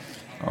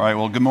All right,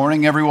 well, good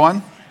morning,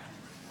 everyone.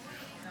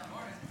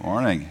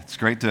 Morning. It's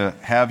great to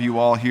have you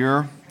all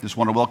here. Just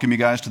want to welcome you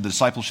guys to the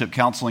Discipleship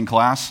Counseling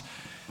class.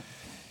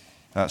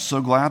 So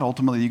glad,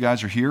 ultimately, you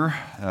guys are here.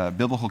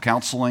 Biblical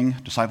counseling,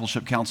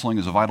 discipleship counseling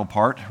is a vital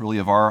part, really,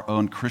 of our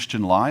own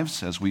Christian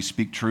lives as we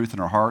speak truth in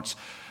our hearts,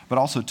 but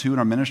also, too, in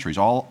our ministries.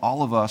 All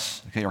of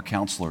us, are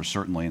counselors,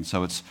 certainly, and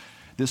so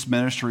this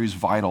ministry is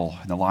vital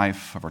in the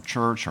life of our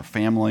church, our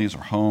families,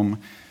 our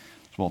home,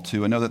 as well,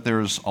 too. I know that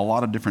there's a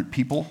lot of different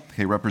people,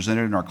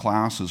 represented in our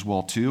class as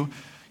well, too.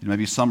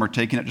 Maybe some are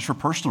taking it just for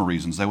personal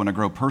reasons. They want to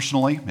grow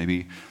personally.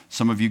 Maybe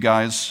some of you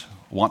guys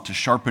want to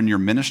sharpen your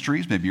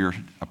ministries. Maybe you're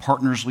a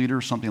partners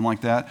leader, something like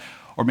that.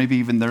 Or maybe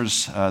even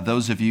there's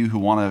those of you who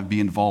want to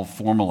be involved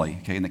formally,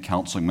 in the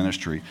counseling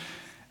ministry.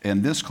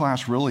 And this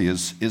class really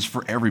is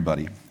for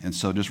everybody. And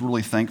so just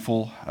really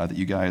thankful that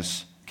you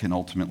guys can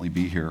ultimately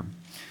be here.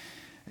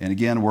 And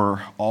again,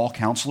 we're all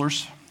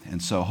counselors. And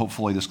so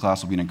hopefully this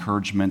class will be an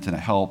encouragement and a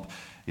help,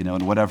 in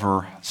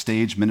whatever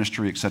stage,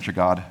 ministry, etc.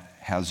 God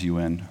has you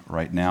in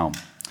right now.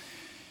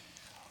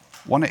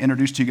 I want to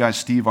introduce to you guys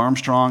Steve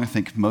Armstrong. I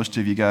think most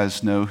of you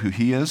guys know who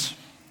he is.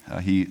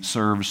 He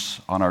serves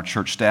on our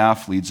church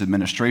staff, leads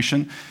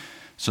administration.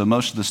 So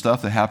most of the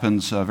stuff that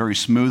happens very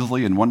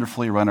smoothly and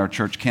wonderfully around our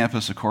church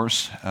campus, of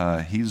course,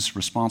 he's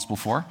responsible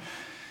for.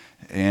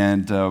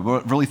 And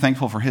we're really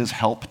thankful for his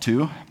help,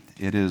 too.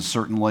 It is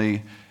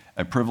certainly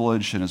a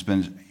privilege and has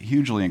been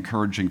hugely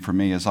encouraging for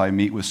me as I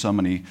meet with so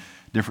many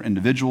different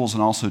individuals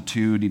and also,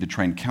 too, need to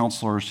train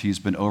counselors. He's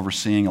been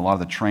overseeing a lot of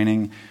the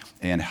training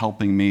and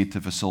helping me to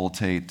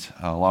facilitate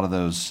a lot of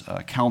those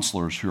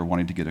counselors who are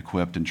wanting to get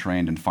equipped and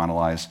trained and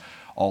finalize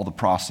all the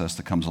process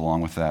that comes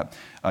along with that.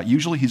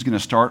 Usually he's going to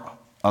start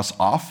us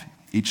off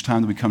each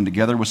time that we come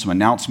together with some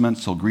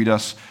announcements. He'll greet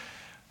us,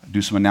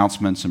 do some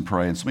announcements, and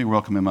pray. And so let me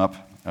welcome him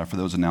up for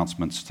those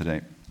announcements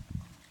today.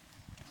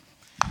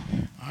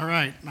 All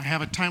right. I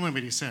have a time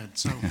limit, he said,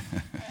 so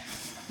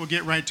we'll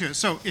get right to it.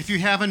 So if you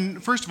haven't,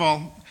 first of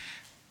all,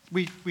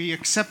 we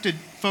accepted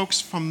folks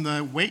from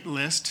the wait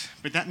list,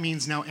 but that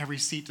means now every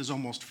seat is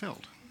almost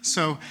filled.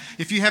 So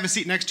if you have a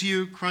seat next to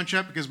you, crunch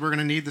up because we're going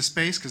to need the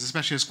space, because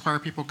especially as choir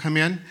people come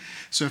in.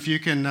 So if you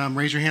can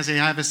raise your hand and say,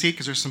 I have a seat,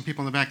 because there's some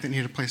people in the back that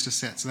need a place to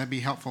sit. So that'd be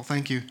helpful.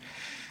 Thank you.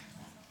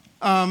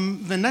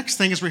 The next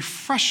thing is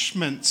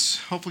refreshments.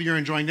 Hopefully you're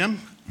enjoying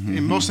them. Mm-hmm.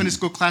 In most Sunday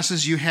school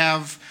classes, you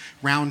have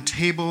round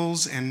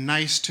tables and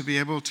nice to be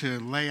able to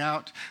lay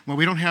out. Well,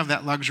 we don't have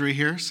that luxury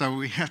here, so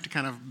we have to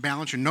kind of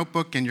balance your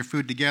notebook and your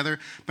food together.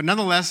 But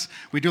nonetheless,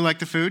 we do like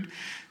the food.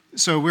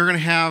 So we're going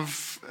to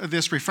have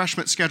this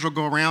refreshment schedule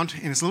go around,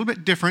 and it's a little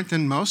bit different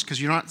than most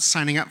because you're not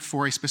signing up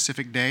for a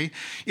specific day.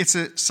 It's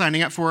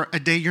signing up for a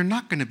day you're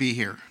not going to be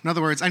here. In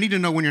other words, I need to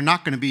know when you're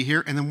not going to be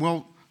here, and then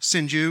we'll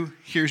send you,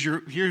 here's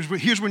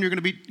when you're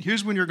going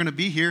to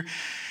be here,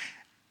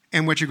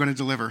 and what you're going to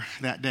deliver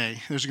that day.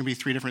 There's going to be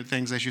 3 different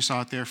things, as you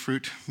saw out there: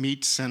 fruit,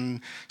 meats,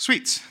 and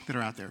sweets that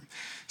are out there.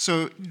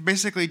 So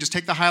basically, just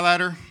take the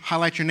highlighter,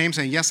 highlight your name,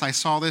 saying, yes, I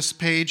saw this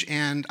page,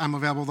 and I'm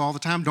available all the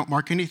time. Don't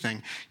mark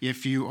anything.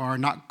 If you are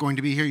not going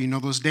to be here, you know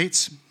those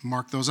dates,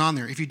 mark those on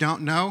there. If you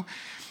don't know,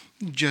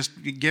 just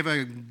give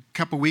a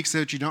couple weeks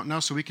that you don't know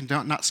so we can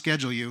not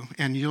schedule you,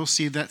 and you'll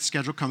see that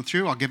schedule come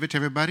through. I'll give it to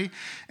everybody,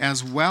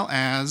 as well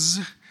as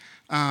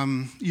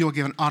you'll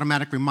get an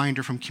automatic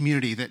reminder from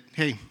community that,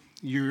 hey,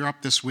 you're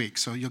up this week,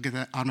 so you'll get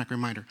that automatic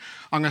reminder.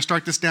 I'm going to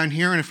start this down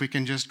here, and if we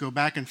can just go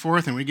back and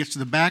forth, and when we get to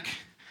the back,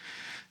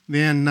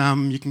 then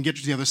you can get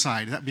to the other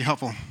side. That'd be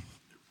helpful.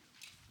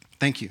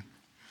 Thank you.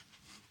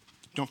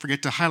 Don't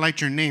forget to highlight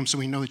your name so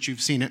we know that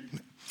you've seen it.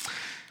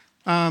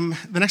 The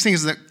next thing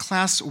is the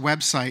class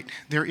website.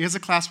 There is a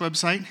class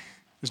website.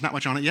 There's not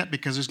much on it yet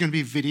because there's going to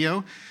be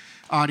video,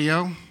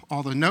 audio,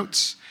 all the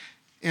notes.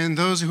 And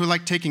those who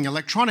like taking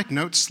electronic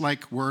notes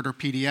like Word or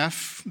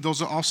PDF,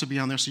 those will also be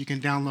on there so you can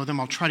download them.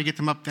 I'll try to get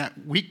them up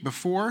that week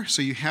before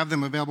so you have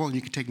them available and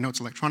you can take notes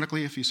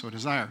electronically if you so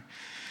desire.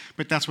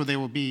 But that's where they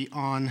will be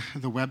on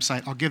the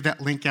website. I'll give that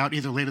link out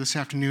either later this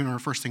afternoon or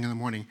first thing in the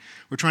morning.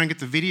 We're trying to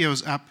get the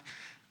videos up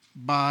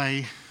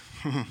by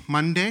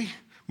Monday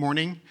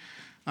morning.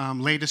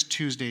 Latest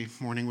Tuesday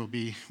morning will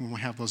be when we'll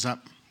have those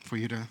up for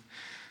you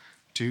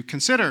to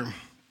consider.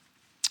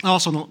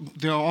 Also,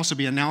 there will also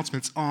be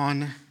announcements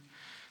on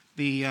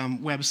the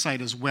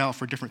website as well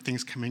for different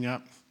things coming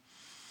up.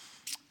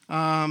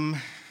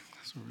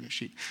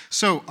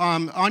 So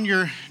on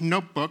your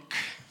notebook,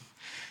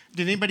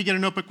 did anybody get a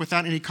notebook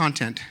without any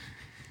content?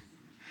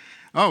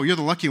 Oh, you're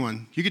the lucky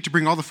one. You get to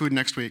bring all the food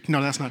next week.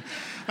 No, that's not.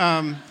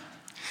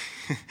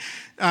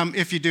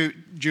 If you do,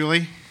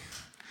 Julie,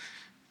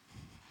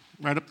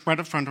 right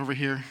up front over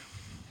here.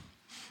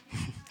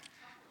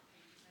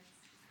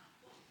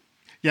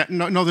 Yeah,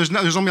 no,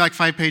 there's only like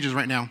 5 pages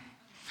right now.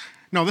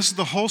 No, this is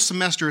the whole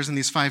semester is in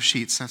these 5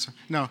 sheets.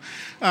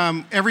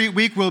 Every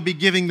week we'll be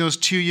giving those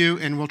to you,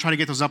 and we'll try to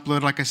get those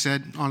uploaded, like I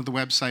said, onto the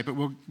website, but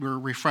we're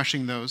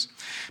refreshing those.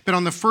 But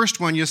on the first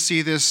one, you'll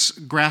see this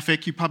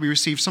graphic. You probably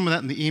received some of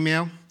that in the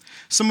email.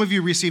 Some of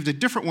you received a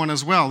different one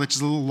as well, which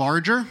is a little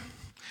larger,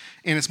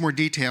 and it's more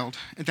detailed.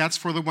 And that's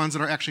for the ones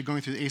that are actually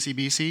going through the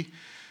ACBC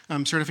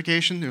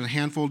certification. There's a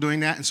handful doing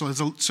that, and so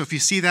if you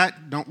see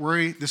that, don't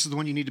worry, this is the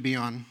one you need to be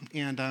on.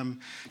 And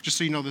just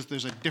so you know,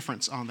 there's a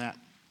difference on that.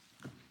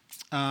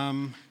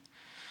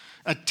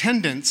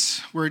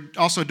 Attendance, we're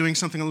also doing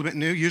something a little bit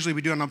new. Usually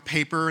we do it on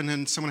paper, and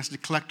then someone has to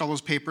collect all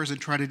those papers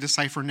and try to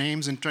decipher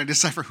names and try to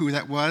decipher who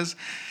that was,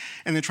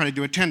 and then try to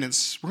do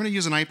attendance. We're going to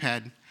use an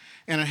iPad,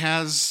 and it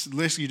has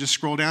lists. You just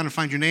scroll down and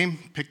find your name,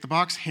 pick the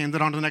box, hand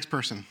it on to the next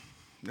person.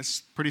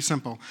 It's pretty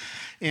simple.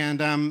 And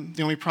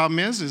the only problem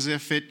is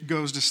if it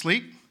goes to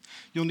sleep,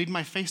 you'll need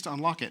my face to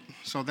unlock it.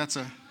 So that's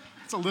a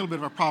little bit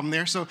of a problem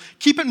there. So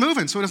keep it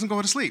moving so it doesn't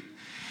go to sleep.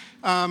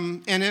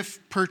 And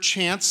if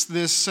perchance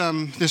this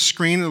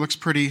screen that looks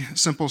pretty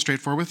simple,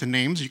 straightforward with the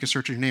names, you can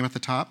search your name at the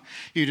top.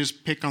 You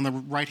just pick on the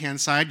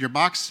right-hand side your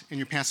box, and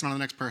you pass it on to the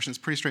next person. It's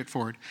pretty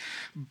straightforward.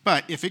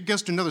 But if it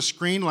goes to another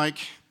screen like,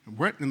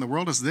 what in the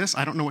world is this?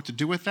 I don't know what to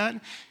do with that.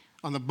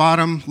 On the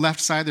bottom left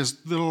side,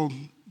 there's little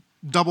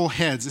double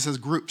heads. It says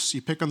groups.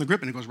 You pick on the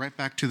group, and it goes right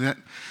back to that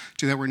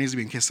where it needs to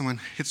be in case someone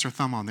hits their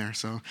thumb on there.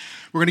 So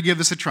we're going to give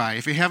this a try.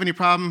 If you have any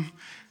problem,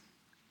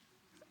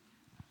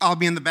 I'll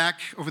be in the back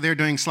over there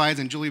doing slides,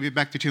 and Julie will be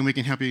back there too, and we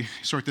can help you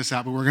sort this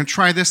out. But we're going to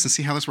try this and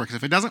see how this works.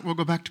 If it doesn't, we'll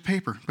go back to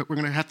paper. But we're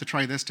going to have to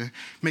try this to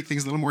make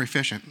things a little more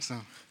efficient.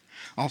 So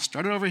I'll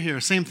start it over here.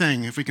 Same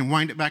thing. If we can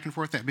wind it back and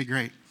forth, that'd be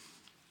great.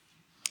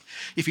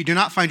 If you do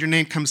not find your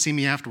name, come see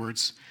me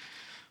afterwards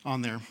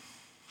on there.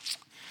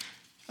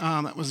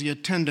 That was the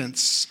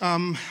attendance.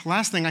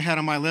 Last thing I had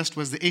on my list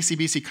was the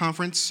ACBC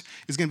conference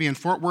is going to be in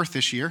Fort Worth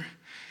this year,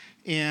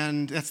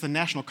 and that's the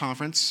national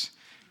conference.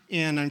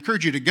 And I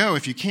encourage you to go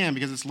if you can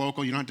because it's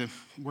local. You don't have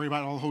to worry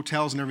about all the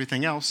hotels and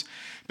everything else.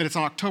 But it's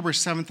on October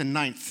 7th and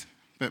 9th.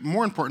 But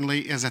more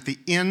importantly is at the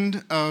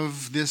end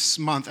of this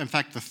month, in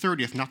fact, the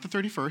 30th, not the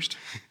 31st.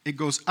 It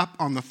goes up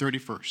on the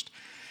 31st.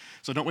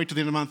 So don't wait till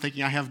the end of the month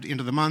thinking I have the end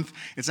of the month.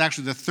 It's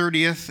actually the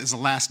 30th is the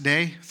last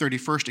day.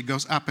 31st, it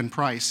goes up in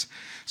price.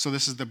 So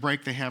this is the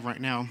break they have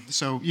right now.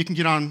 So you can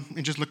get on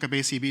and just look up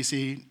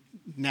ACBC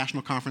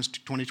National Conference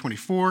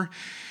 2024,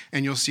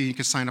 and you'll see you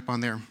can sign up on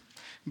there.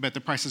 But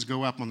the prices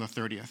go up on the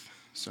 30th.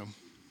 So,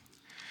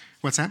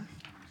 what's that?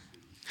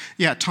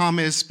 Yeah, Tom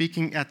is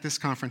speaking at this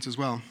conference as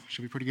well.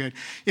 Should be pretty good.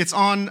 It's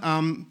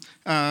on,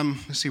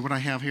 let's see what I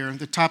have here.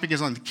 The topic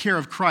is on the care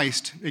of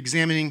Christ,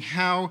 examining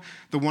how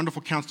the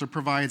wonderful counselor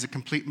provides a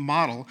complete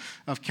model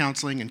of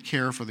counseling and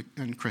care for the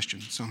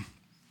Christians. So,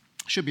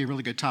 should be a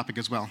really good topic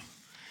as well.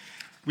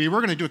 We were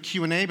going to do a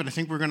Q&A, but I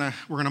think we're going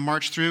to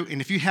march through.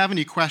 And if you have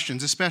any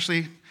questions,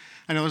 especially,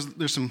 I know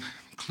there's some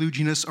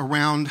kludginess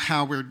around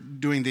how we're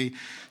doing the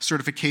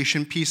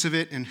certification piece of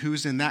it and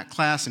who's in that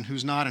class and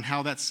who's not and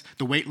how that's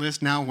the wait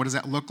list now, what does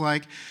that look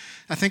like?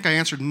 I think I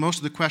answered most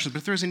of the questions, but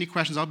if there's any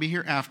questions, I'll be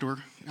here after.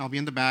 I'll be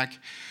in the back.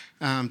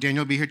 Daniel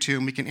will be here too,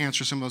 and we can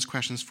answer some of those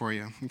questions for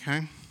you,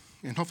 okay?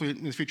 And hopefully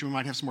in the future we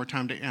might have some more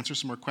time to answer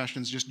some more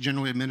questions, just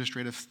generally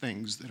administrative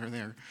things that are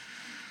there.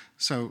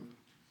 So,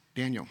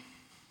 Daniel,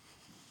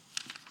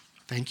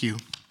 thank you.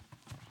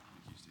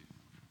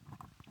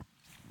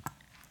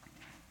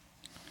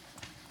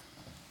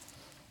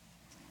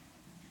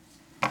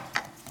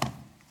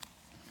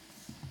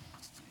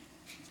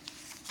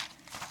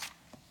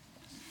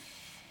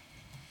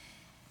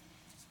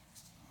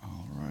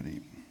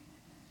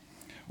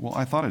 Well,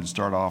 I thought I'd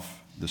start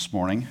off this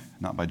morning,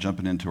 not by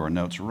jumping into our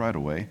notes right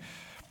away,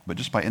 but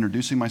just by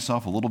introducing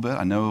myself a little bit.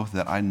 I know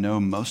that I know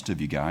most of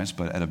you guys,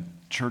 but at a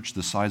church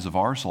the size of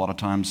ours, a lot of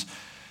times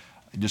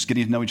just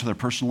getting to know each other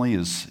personally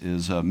is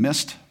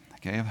missed.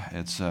 Okay,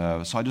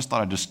 so I just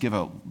thought I'd just give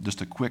a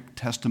quick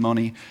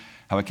testimony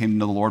how I came to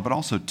know the Lord, but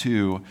also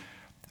too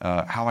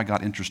how I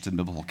got interested in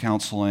biblical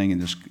counseling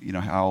and just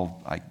how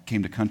I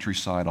came to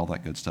Countryside, all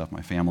that good stuff,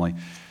 my family.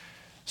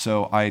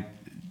 So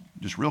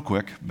just real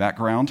quick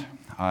background.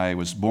 I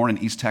was born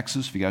in East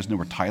Texas. If you guys know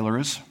where Tyler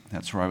is,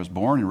 that's where I was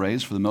born and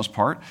raised for the most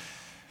part.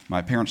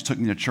 My parents took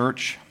me to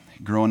church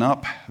growing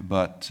up,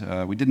 but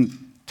we didn't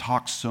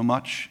talk so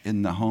much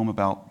in the home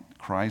about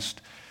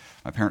Christ.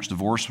 My parents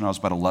divorced when I was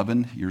about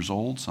 11 years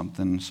old,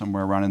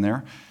 somewhere around in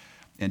there,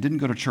 and didn't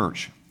go to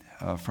church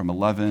from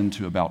 11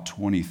 to about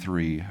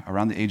 23.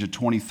 Around the age of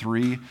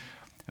 23,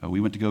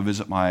 we went to go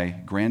visit my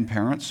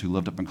grandparents who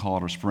lived up in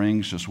Colorado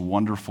Springs, just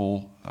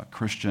wonderful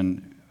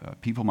Christian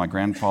people. My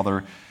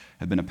grandfather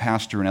had been a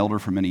pastor and elder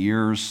for many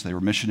years. They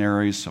were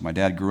missionaries, so my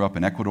dad grew up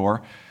in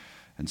Ecuador.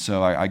 And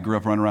so I grew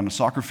up running around a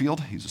soccer field.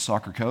 He's a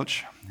soccer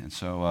coach. And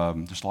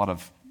so just a lot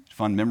of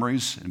fun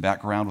memories and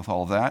background with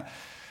all of that.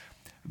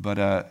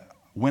 But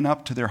went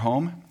up to their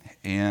home,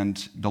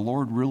 and the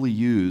Lord really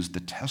used the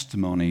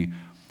testimony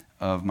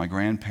of my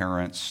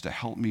grandparents to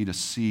help me to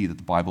see that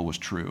the Bible was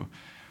true.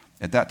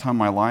 At that time in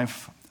my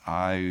life,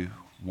 I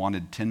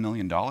wanted $10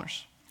 million,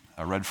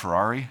 a red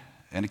Ferrari,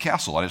 and a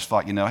castle. I just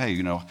thought,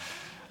 hey,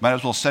 might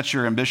as well set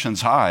your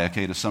ambitions high,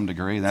 okay, to some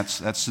degree.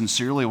 That's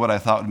sincerely what I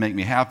thought would make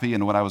me happy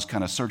and what I was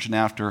kind of searching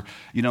after.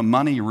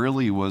 Money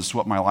really was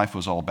what my life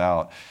was all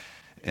about.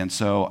 And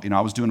so,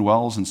 I was doing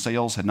well in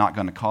sales, had not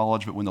gone to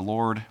college, but when the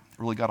Lord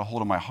really got a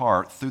hold of my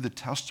heart through the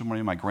testimony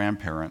of my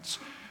grandparents,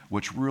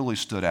 which really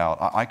stood out,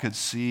 I could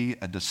see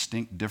a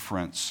distinct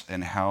difference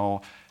in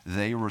how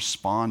they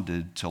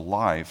responded to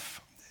life,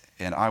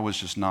 and I was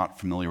just not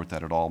familiar with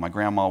that at all. My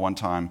grandma one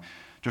time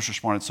just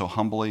responded so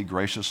humbly,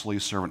 graciously,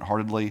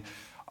 servant-heartedly.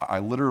 I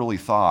literally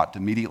thought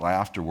immediately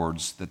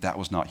afterwards that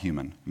was not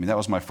human. That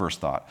was my first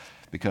thought,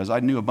 because I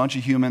knew a bunch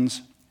of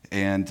humans,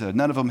 and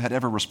none of them had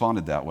ever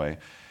responded that way,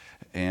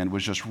 and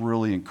was just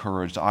really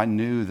encouraged. I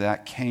knew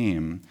that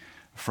came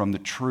from the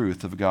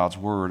truth of God's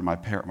word, my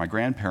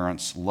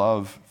grandparents'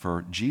 love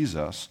for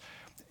Jesus,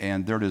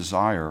 and their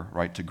desire,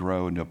 right, to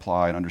grow and to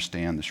apply and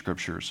understand the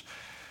scriptures.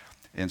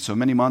 And so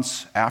many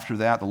months after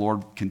that, the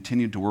Lord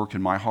continued to work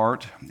in my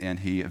heart,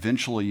 and he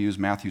eventually used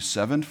Matthew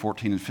 7,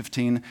 14 and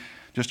 15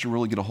 just to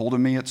really get a hold of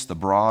me. It's the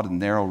broad and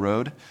narrow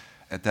road.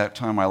 At that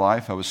time in my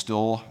life, I was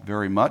still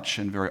very much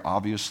and very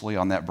obviously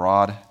on that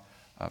broad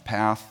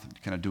path,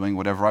 kind of doing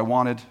whatever I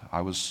wanted.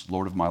 I was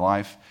Lord of my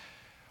life.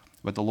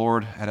 But the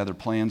Lord had other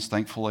plans,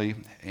 thankfully,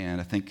 and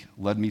I think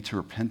led me to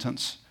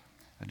repentance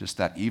just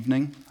that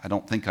evening. I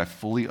don't think I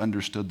fully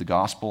understood the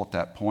gospel at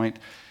that point.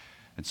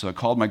 And so I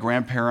called my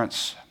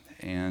grandparents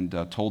and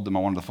told them I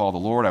wanted to follow the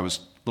Lord. I was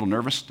a little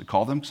nervous to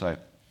call them because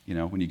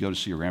when you go to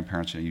see your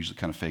grandparents, you usually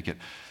kind of fake it,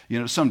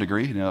 to some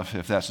degree,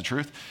 if that's the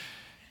truth.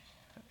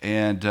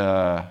 And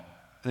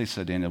they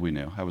said, Daniel, we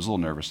knew. I was a little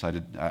nervous.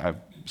 I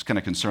was kind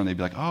of concerned. They'd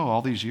be like, oh,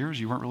 all these years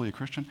you weren't really a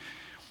Christian?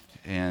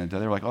 And they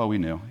were like, oh, we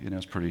knew. It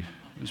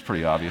was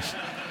pretty obvious.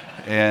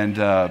 And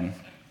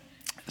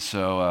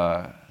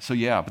so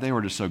yeah, but they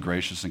were just so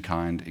gracious and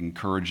kind,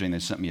 encouraging. They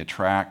sent me a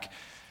tract,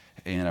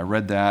 and I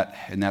read that,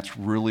 and that's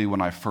really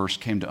when I first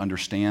came to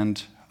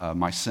understand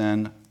my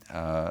sin,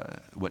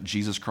 what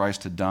Jesus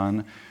Christ had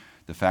done,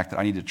 the fact that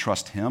I need to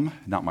trust him,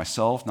 not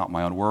myself, not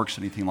my own works,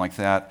 anything like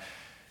that.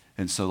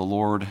 And so the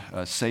Lord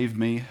saved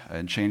me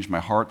and changed my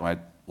heart. My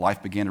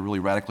life began to really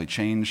radically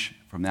change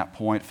from that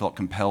point. Felt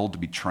compelled to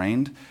be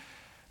trained.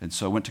 And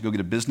so I went to go get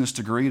a business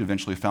degree and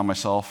eventually found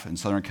myself in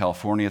Southern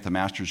California at the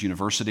Master's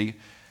University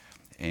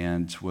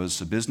and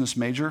was a business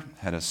major,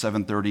 had a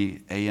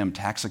 7:30 a.m.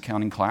 tax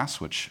accounting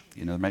class, which,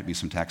 there might be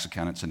some tax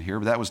accountants in here,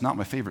 but that was not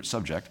my favorite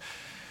subject.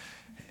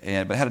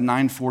 But I had a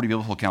 9:40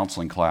 biblical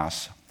counseling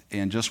class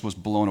and just was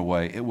blown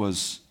away. It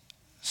was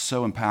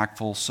so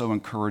impactful, so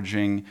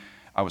encouraging.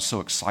 I was so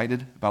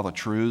excited about the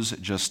truths.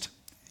 It just,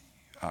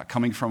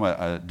 coming from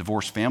a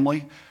divorced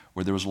family,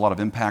 where there was a lot of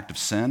impact of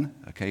sin,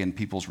 and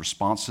people's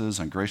responses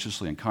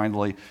ungraciously and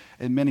kindly,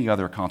 and many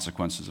other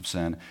consequences of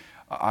sin,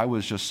 I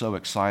was just so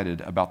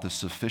excited about the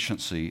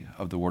sufficiency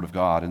of the Word of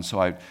God. And so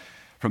I,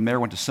 from there,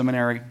 went to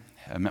seminary.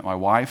 I met my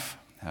wife.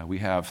 We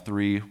have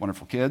 3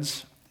 wonderful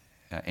kids,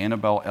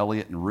 Annabelle,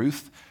 Elliot, and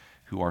Ruth,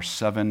 who are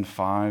 7,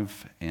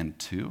 5, and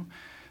 2.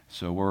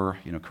 So we're,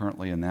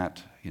 currently in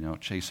that,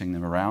 chasing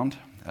them around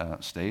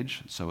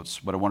stage. So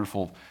it's what a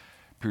wonderful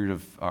period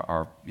of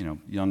our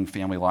young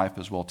family life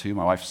as well too.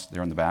 My wife's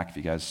there in the back if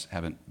you guys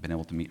haven't been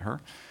able to meet her.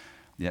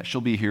 Yeah,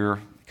 she'll be here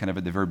kind of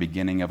at the very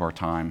beginning of our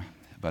time,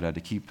 but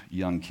to keep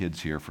young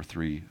kids here for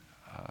 3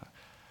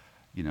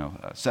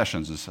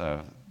 sessions is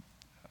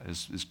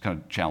kind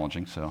of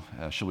challenging. So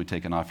she'll be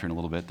taking off here in a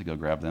little bit to go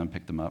grab them,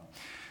 pick them up.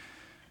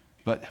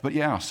 But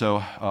yeah,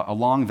 so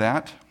along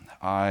that,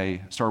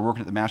 I started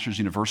working at the Master's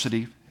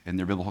University in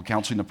their biblical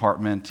counseling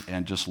department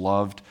and just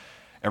loved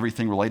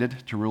everything related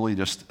to really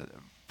just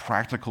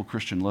practical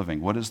Christian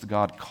living. What does the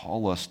God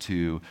call us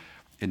to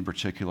in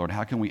particular, and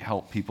how can we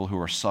help people who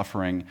are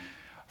suffering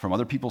from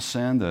other people's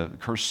sin, the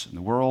curse in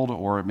the world,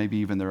 or maybe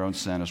even their own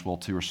sin as well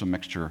too, or some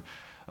mixture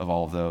of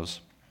all of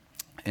those.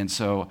 And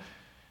so,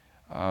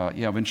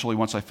 eventually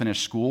once I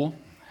finished school,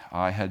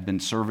 I had been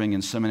serving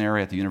in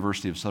seminary at the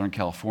University of Southern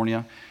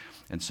California,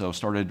 and so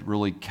started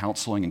really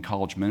counseling in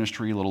college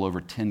ministry a little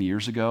over 10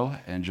 years ago,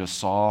 and just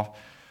saw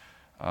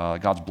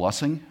God's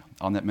blessing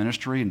on that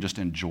ministry and just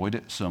enjoyed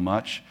it so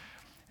much.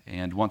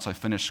 And once I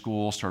finished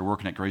school, started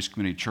working at Grace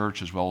Community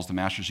Church as well as the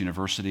Master's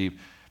University,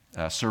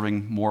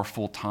 serving more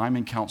full-time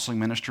in counseling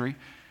ministry.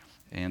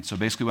 And so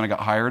basically when I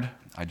got hired,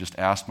 I just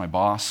asked my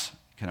boss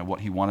kind of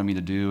what he wanted me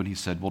to do, and he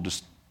said, well,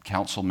 just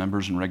counsel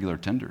members and regular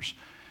attenders.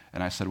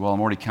 And I said, well, I'm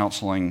already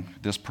counseling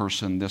this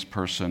person, this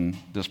person,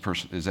 this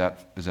person. Is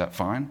that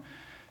fine?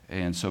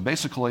 And so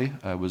basically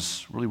it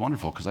was really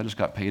wonderful because I just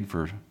got paid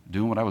for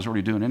doing what I was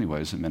already doing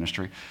anyways in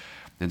ministry.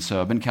 And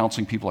so I've been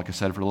counseling people, like I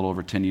said, for a little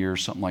over 10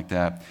 years, something like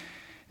that.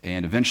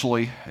 And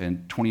eventually,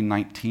 in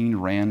 2019,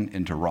 ran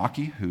into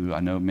Rocky, who I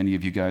know many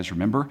of you guys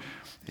remember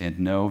and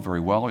know very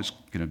well. He's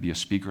going to be a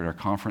speaker at our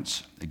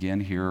conference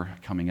again here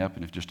coming up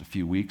in just a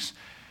few weeks.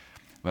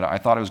 But I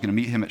thought I was going to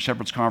meet him at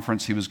Shepherd's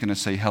Conference. He was going to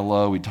say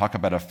hello. We'd talk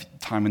about a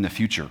time in the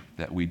future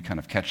that we'd kind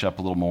of catch up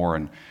a little more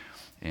and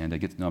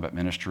get to know about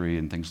ministry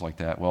and things like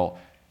that. Well,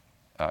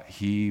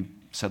 he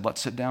said,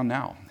 let's sit down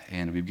now.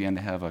 And we began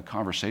to have a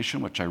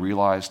conversation, which I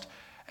realized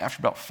after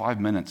about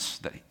 5 minutes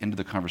into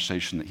the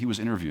conversation that he was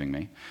interviewing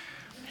me.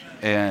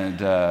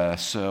 And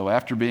so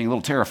after being a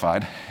little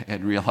terrified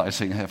and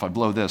realizing if I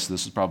blow this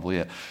is probably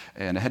it.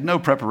 And I had no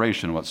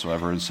preparation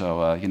whatsoever. And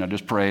so,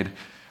 just prayed.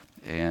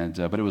 And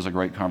but it was a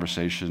great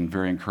conversation,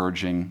 very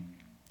encouraging.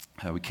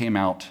 We came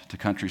out to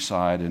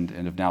Countryside and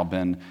have now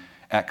been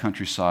at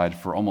Countryside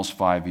for almost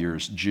 5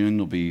 years. June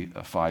will be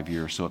 5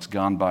 years. So it's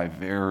gone by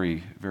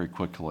very, very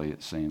quickly,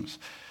 it seems.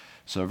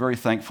 So very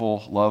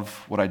thankful,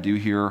 love what I do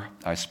here.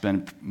 I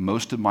spend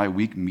most of my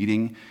week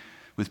meeting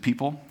with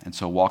people, and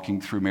so walking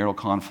through marital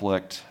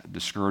conflict,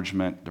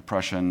 discouragement,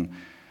 depression,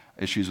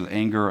 issues with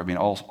anger,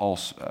 all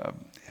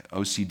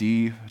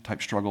OCD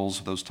type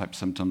struggles, those type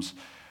symptoms.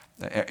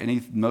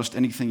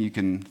 Anything you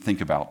can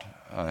think about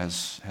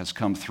has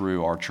come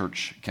through our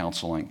church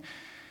counseling.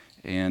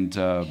 And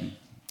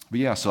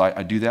so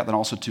I do that. Then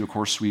also too, of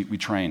course, we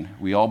train.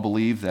 We all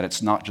believe that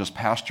it's not just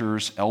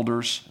pastors,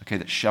 elders,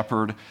 that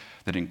shepherd,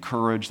 that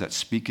encourage, that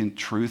speak in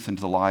truth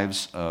into the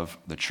lives of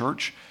the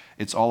church.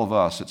 It's all of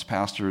us. It's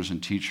pastors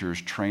and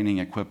teachers, training,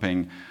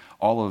 equipping,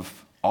 all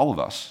of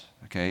us,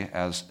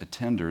 as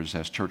attenders,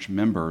 as church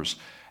members,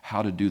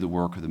 how to do the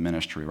work of the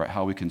ministry, right?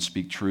 How we can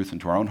speak truth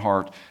into our own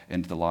heart and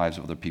into the lives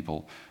of other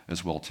people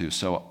as well too.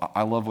 So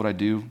I love what I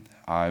do.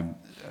 I'm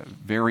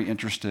very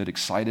interested,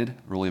 excited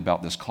really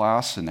about this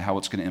class and how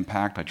it's going to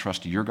impact, I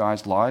trust, your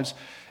guys' lives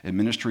and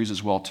ministries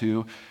as well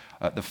too.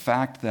 The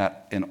fact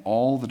that in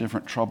all the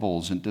different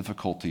troubles and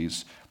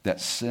difficulties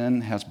that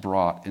sin has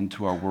brought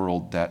into our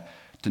world, that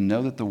to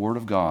know that the Word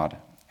of God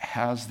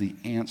has the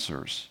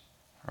answers,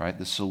 right?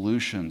 The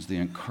solutions, the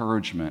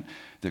encouragement,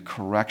 the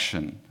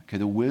correction,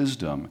 the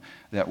wisdom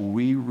that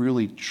we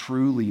really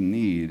truly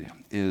need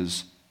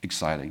is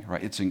exciting,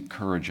 right? It's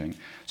encouraging.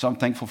 So I'm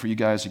thankful for you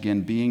guys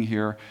again being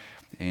here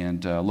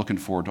and looking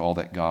forward to all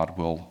that God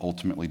will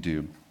ultimately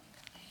do.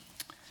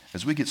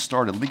 As we get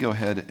started, let me go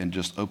ahead and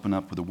just open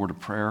up with a word of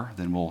prayer,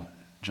 then we'll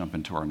jump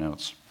into our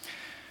notes.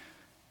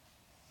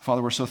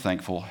 Father, we're so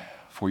thankful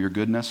for your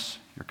goodness,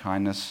 your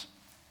kindness,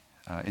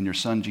 in your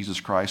Son, Jesus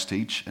Christ, to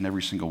each and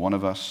every single one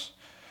of us.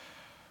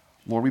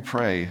 Lord, we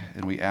pray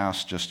and we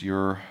ask just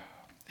your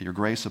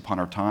grace upon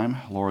our time,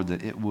 Lord,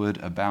 that it would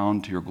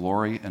abound to your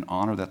glory and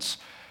honor. That's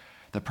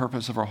the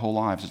purpose of our whole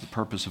lives. It's the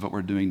purpose of what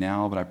we're doing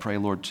now. But I pray,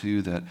 Lord,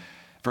 too, that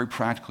very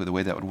practically the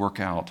way that would work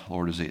out,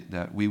 Lord, is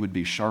that we would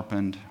be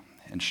sharpened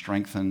and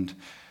strengthened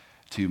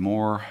to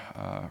more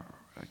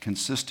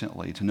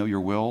consistently to know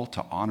your will,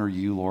 to honor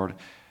you, Lord,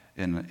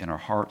 in our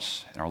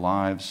hearts, in our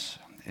lives,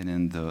 and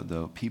in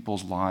the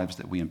people's lives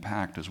that we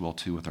impact as well,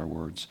 too, with our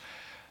words.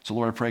 So,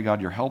 Lord, I pray,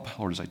 God, your help,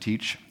 Lord, as I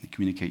teach,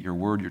 communicate your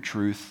word, your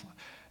truth,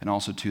 and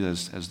also, too,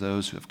 as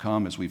those who have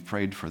come, as we've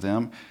prayed for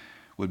them,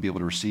 would be able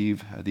to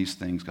receive these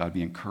things, God,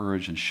 be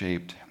encouraged and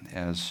shaped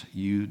as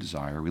you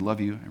desire. We love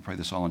you and pray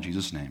this all in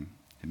Jesus' name.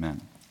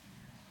 Amen.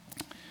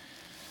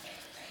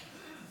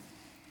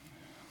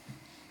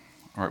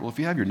 All right, well, if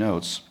you have your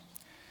notes,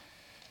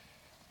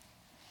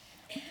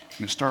 I'm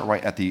going to start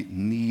right at the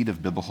need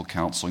of biblical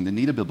counseling. The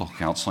need of biblical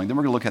counseling. Then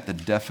we're going to look at the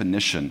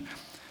definition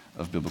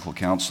of biblical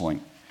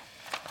counseling.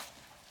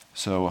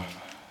 So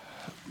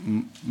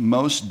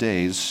most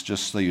days,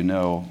 just so you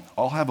know,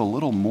 I'll have a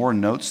little more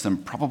notes than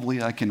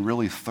probably I can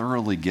really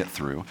thoroughly get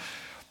through.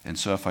 And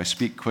so if I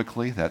speak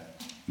quickly,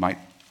 that might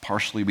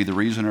partially be the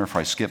reason, or if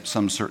I skip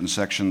some certain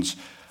sections,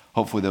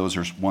 hopefully those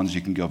are ones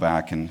you can go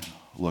back and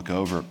look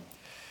over.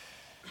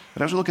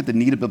 But as we look at the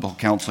need of biblical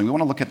counseling, we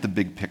want to look at the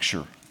big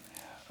picture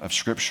of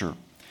Scripture.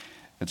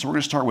 And so we're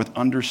going to start with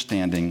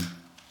understanding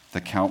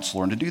the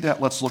counselor. And to do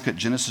that, let's look at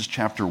Genesis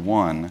chapter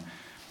 1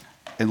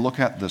 and look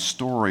at the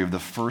story of the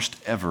first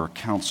ever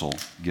counsel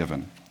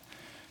given.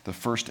 The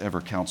first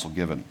ever counsel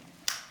given.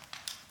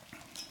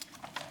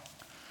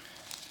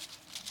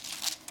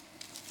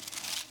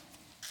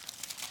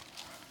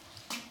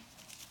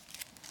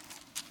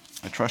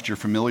 I trust you're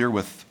familiar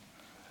with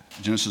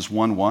Genesis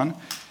 1:1.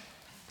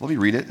 Let me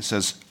read it. It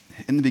says,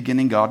 "In the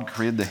beginning, God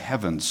created the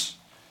heavens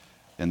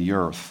and the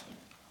earth."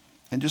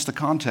 And just the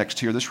context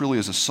here, this really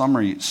is a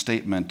summary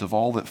statement of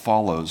all that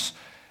follows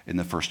in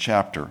the first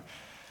chapter.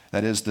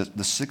 That is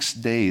the 6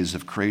 days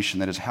of creation.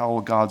 That is how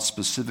God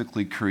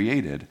specifically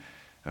created,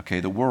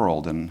 the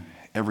world and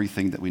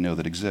everything that we know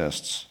that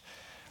exists.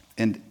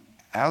 And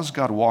as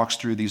God walks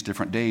through these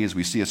different days,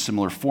 we see a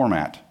similar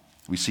format.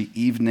 We see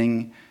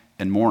evening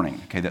and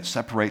morning, that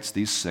separates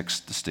these 6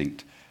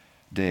 distinct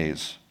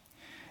days.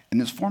 And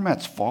this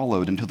format's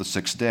followed until the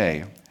 6th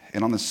day.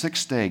 And on the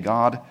 6th day,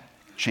 God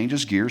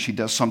changes gears. He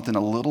does something a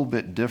little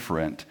bit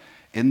different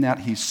in that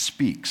he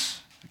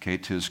speaks, to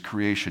his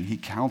creation. He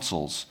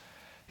counsels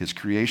his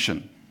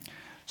creation.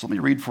 So let me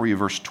read for you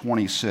verse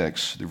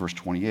 26 through verse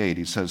 28.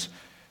 He says,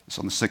 "This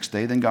on the 6th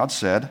day, then God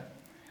said,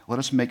 'Let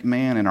us make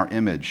man in our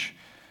image,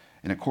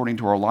 and according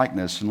to our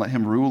likeness, and let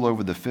him rule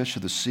over the fish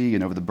of the sea,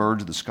 and over the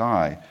birds of the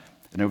sky,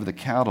 and over the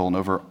cattle, and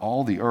over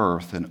all the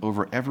earth, and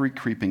over every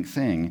creeping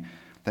thing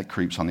that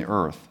creeps on the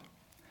earth.'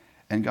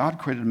 And God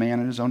created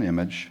man in his own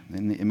image.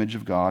 In the image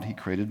of God he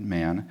created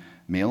man,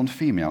 male and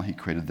female he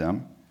created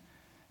them.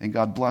 And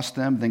God blessed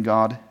them. Then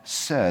God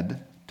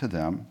said to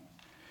them,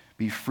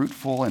 'Be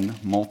fruitful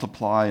and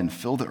multiply and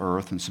fill the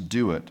earth and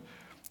subdue it,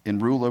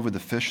 and rule over the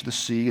fish of the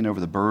sea and over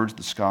the birds of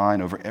the sky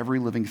and over every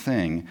living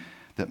thing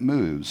that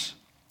moves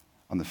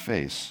on the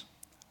face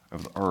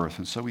of the earth.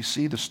 And so we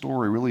see the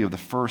story really of the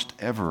first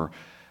ever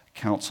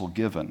counsel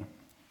given.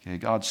 Okay,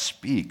 God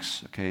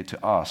speaks,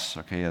 to us,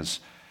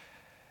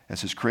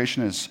 as his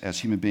creation, as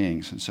human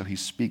beings, and so he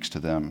speaks to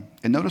them.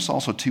 And notice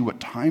also, too, what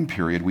time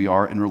period we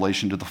are in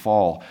relation to the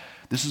fall.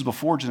 This is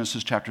before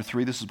Genesis chapter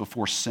 3. This is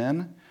before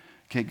sin.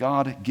 Okay,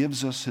 God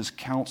gives us his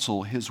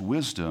counsel, his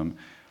wisdom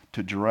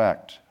to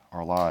direct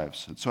our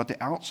lives. And so at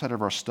the outset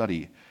of our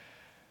study,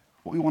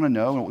 what we want to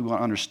know and what we want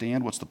to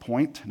understand, what's the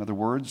point, in other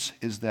words,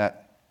 is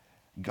that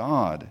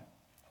God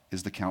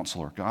is the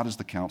counselor. God is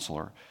the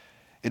counselor.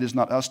 It is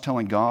not us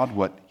telling God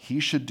what he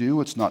should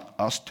do. It's not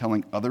us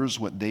telling others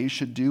what they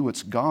should do.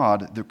 It's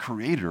God, the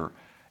creator,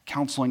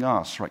 counseling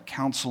us, right?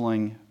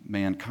 Counseling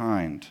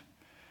mankind.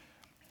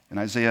 In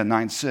Isaiah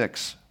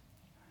 9:6,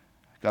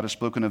 God is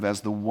spoken of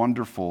as the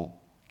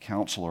wonderful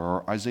counselor.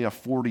 Or Isaiah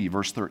 40,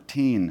 verse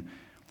 13,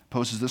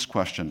 poses this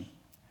question: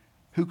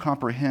 who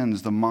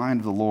comprehends the mind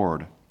of the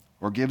Lord,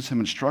 or gives him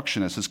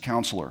instruction as his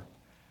counselor?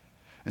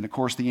 And of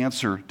course, the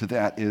answer to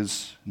that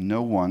is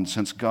no one,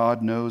 since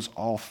God knows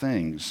all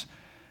things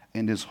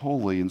and is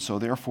holy, and so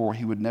therefore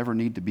he would never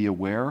need to be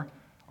aware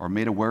or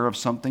made aware of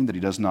something that he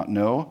does not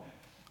know,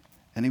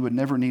 and he would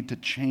never need to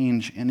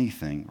change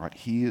anything, right?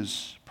 He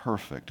is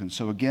perfect. And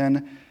so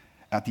again,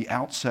 at the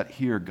outset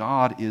here,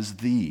 God is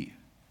the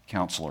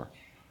counselor.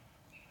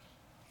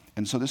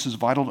 And so this is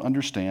vital to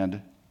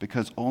understand,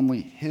 because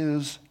only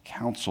his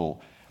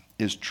counsel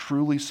is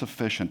truly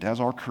sufficient as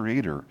our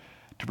creator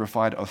to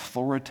provide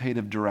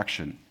authoritative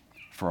direction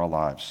for our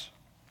lives.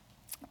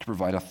 To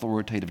provide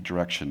authoritative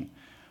direction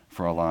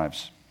for our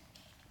lives.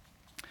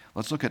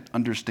 Let's look at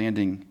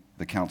understanding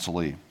the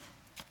counselee.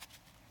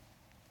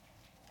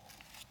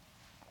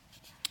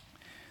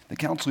 The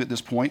counselee at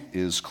this point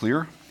is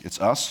clear. It's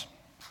us.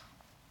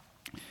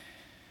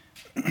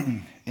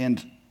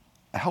 And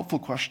a helpful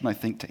question, I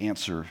think, to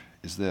answer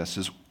is this,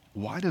 is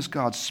why does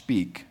God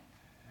speak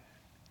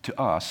to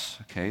us,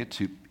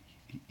 to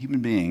human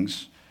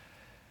beings,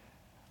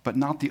 but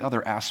not the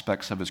other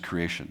aspects of his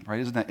creation, right?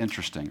 Isn't that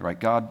interesting, right?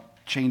 God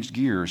changed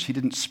gears. He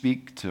didn't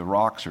speak to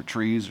rocks or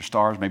trees or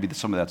stars. Maybe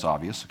some of that's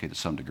obvious, to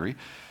some degree.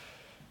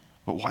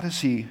 But why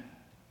does he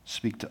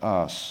speak to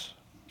us?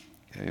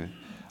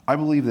 I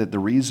believe that the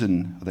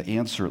reason, the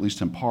answer, at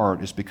least in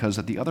part, is because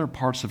that the other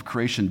parts of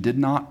creation did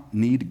not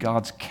need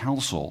God's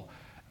counsel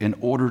in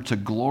order to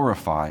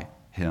glorify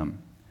him.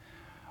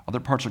 Other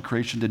parts of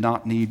creation did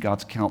not need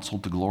God's counsel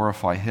to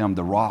glorify him.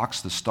 The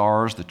rocks, the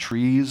stars, the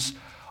trees,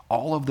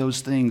 all of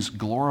those things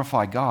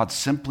glorify God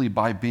simply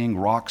by being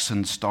rocks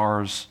and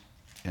stars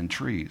and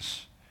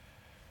trees.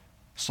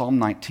 Psalm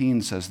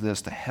 19 says this: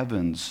 the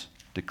heavens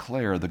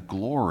declare the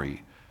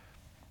glory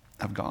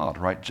of God,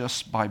 right?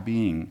 Just by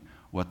being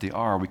what they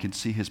are, we can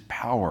see his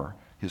power,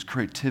 his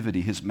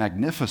creativity, his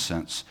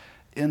magnificence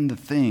in the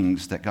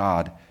things that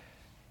God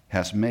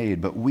has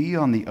made. But we,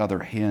 on the other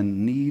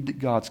hand, need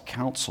God's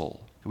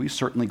counsel. We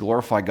certainly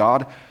glorify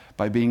God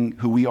by being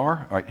who we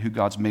are, right? Who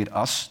God's made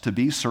us to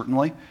be,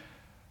 certainly.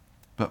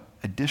 But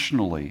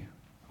additionally,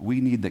 we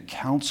need the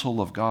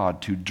counsel of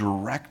God to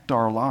direct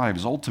our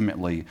lives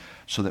ultimately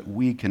so that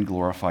we can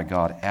glorify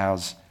God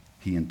as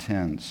he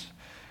intends.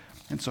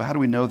 And so how do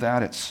we know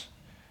that? It's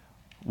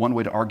one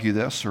way to argue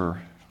this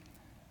or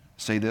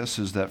say this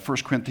is that 1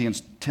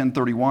 Corinthians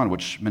 10:31,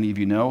 which many of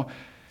you know,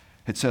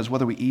 it says,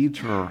 whether we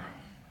eat or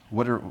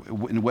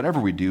whatever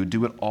we do,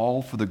 do it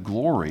all for the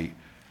glory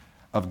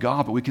of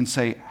God. But we can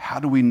say, how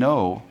do we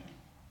know?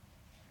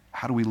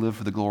 How do we live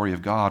for the glory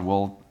of God?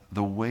 Well,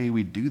 the way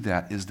we do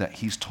that is that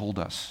he's told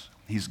us.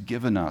 He's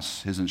given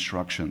us his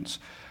instructions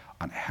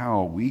on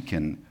how we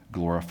can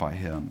glorify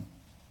him.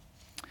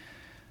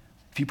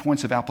 A few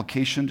points of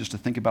application just to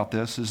think about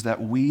this is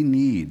that we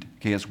need,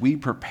 as we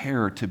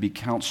prepare to be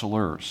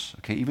counselors,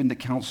 even to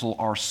counsel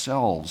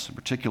ourselves in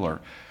particular,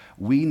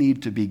 we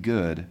need to be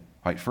good,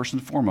 right? First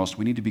and foremost,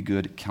 we need to be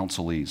good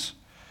counselees.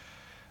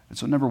 And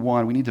so number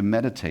one, we need to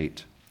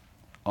meditate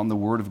on the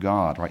Word of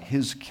God, right?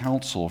 His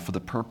counsel for the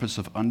purpose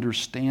of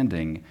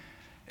understanding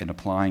and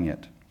applying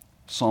it.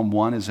 Psalm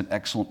 1 is an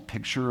excellent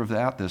picture of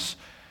that. This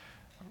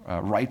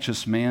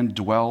righteous man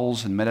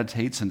dwells and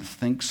meditates and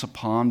thinks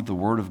upon the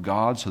Word of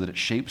God so that it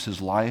shapes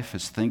his life,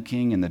 his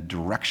thinking, and the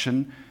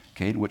direction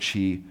in which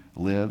he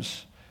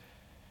lives.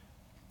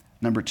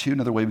 Number two,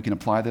 another way we can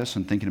apply this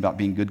in thinking about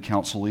being good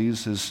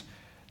counselees is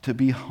to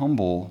be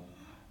humble,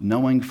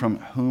 knowing from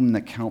whom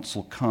the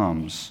counsel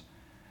comes,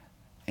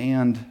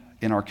 and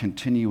in our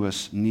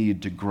continuous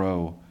need to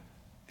grow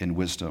in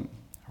wisdom.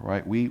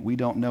 Right? We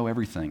don't know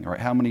everything. Right?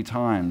 How many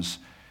times,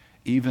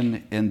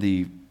 even in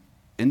the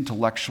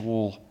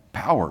intellectual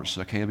powers,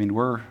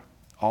 we're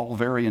all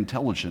very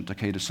intelligent,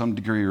 to some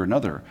degree or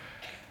another.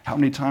 How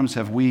many times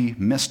have we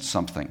missed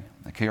something,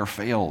 or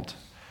failed?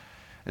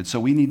 And so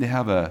we need to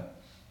have a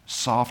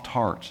soft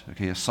heart,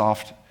 a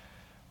soft,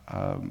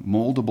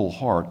 moldable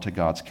heart to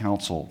God's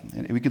counsel.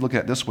 And we could look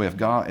at it this way: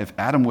 if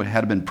Adam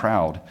had been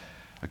proud,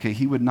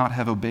 he would not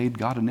have obeyed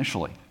God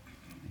initially.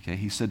 Okay,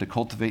 he said to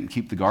cultivate and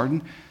keep the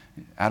garden.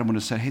 Adam would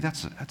have said, hey,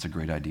 that's a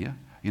great idea.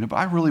 But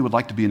I really would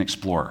like to be an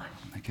explorer.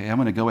 Okay, I'm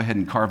going to go ahead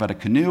and carve out a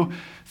canoe.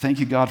 Thank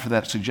you, God, for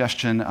that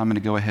suggestion. I'm going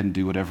to go ahead and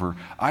do whatever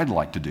I'd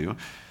like to do.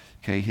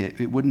 Okay,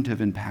 it wouldn't have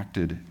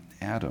impacted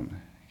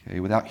Adam. Okay,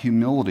 without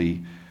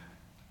humility,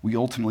 we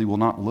ultimately will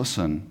not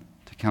listen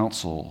to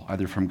counsel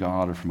either from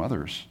God or from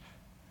others.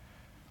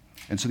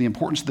 And so the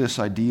importance of this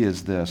idea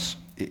is this.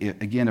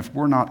 Again, if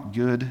we're not a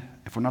good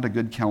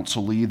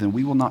counselee, then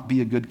we will not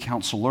be a good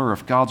counselor.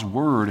 If God's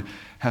word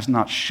has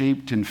not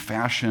shaped and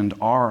fashioned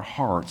our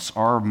hearts,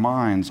 our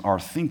minds, our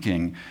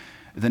thinking,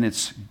 then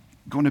it's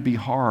going to be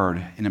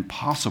hard and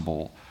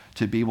impossible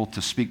to be able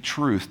to speak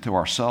truth to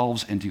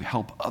ourselves and to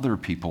help other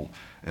people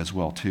as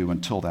well too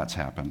until that's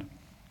happened.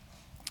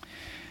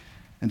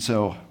 And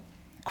so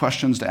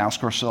questions to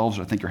ask ourselves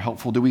I think are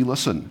helpful. Do we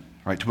listen,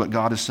 right, to what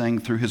God is saying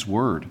through his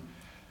word?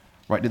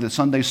 Right? Do the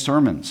Sunday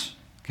sermons,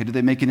 okay, do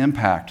they make an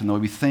impact in the way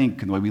we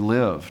think and the way we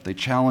live? They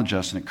challenge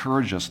us and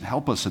encourage us and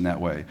help us in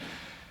that way.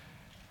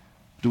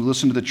 Do we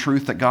listen to the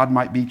truth that God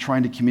might be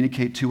trying to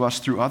communicate to us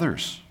through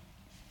others?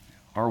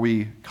 Are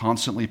we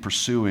constantly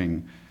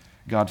pursuing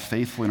God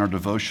faithfully in our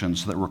devotion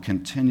so that we're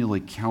continually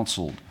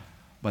counseled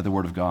by the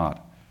Word of God?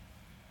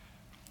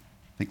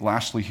 I think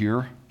lastly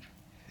here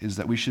is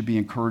that we should be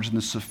encouraged in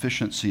the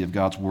sufficiency of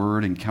God's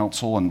Word and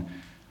counsel, and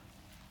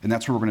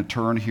that's where we're going to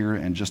turn here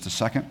in just a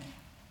second.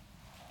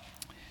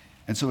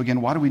 And so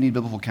again, why do we need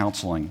biblical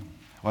counseling?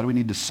 Why do we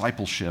need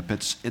discipleship?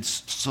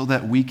 It's so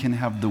that we can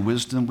have the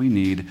wisdom we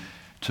need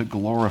to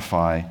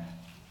glorify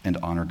and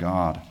honor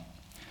God.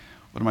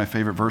 One of my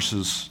favorite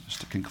verses,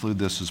 just to conclude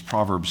this, is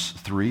Proverbs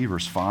 3,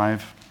 verse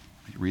 5.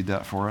 Will you read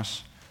that for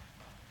us?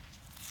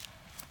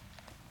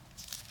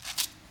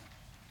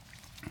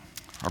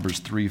 Proverbs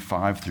 3,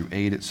 5 through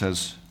 8, it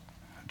says,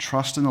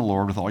 "Trust in the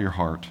Lord with all your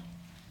heart,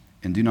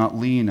 and do not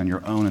lean on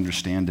your own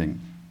understanding.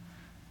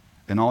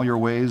 In all your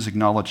ways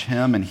acknowledge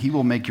him, and he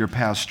will make your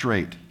path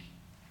straight.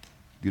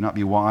 Do not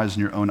be wise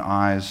in your own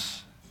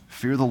eyes.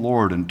 Fear the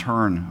Lord and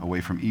turn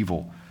away from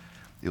evil.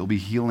 It will be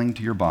healing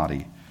to your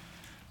body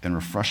and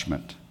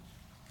refreshment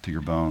to your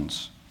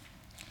bones."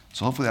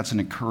 So hopefully that's an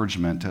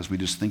encouragement as we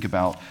just think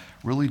about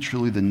really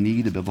truly the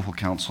need of biblical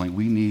counseling.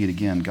 We need,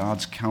 again,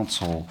 God's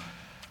counsel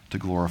to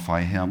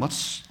glorify him.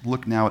 Let's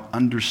look now at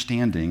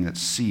understanding,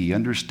 that's C,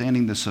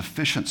 understanding the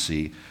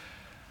sufficiency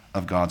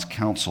of God's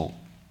counsel.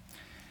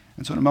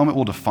 And so in a moment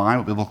we'll define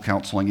what biblical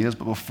counseling is,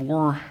 but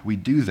before we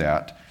do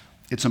that,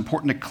 it's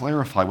important to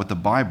clarify what the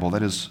Bible,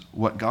 that is,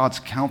 what God's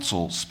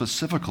counsel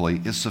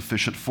specifically is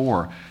sufficient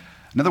for.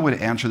 Another way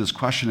to answer this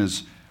question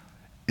is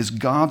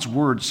God's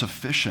word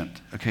sufficient,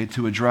 okay,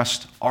 to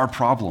address our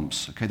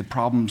problems, okay, the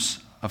problems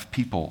of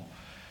people?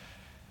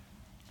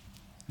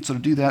 And so to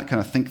do that, kind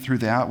of think through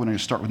that, we're going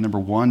to start with number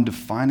one,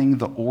 defining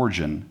the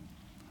origin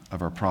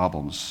of our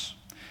problems.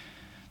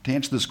 To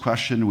answer this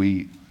question,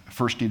 we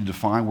first need to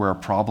define where our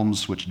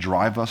problems which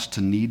drive us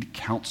to need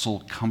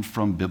counsel come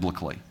from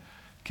biblically.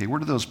 Okay, where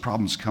do those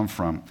problems come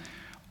from?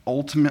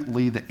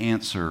 Ultimately, the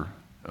answer,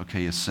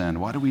 okay, is sin.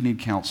 Why do we need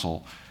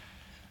counsel?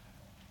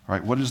 All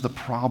right, what is the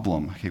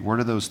problem? Okay, where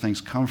do those things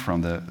come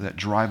from that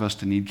drive us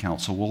to need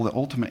counsel? Well, the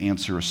ultimate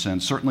answer is sin.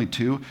 Certainly,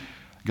 too,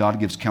 God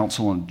gives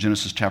counsel in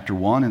Genesis chapter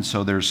 1, and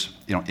so there's,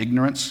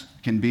 ignorance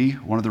can be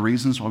one of the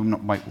reasons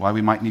why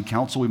we might need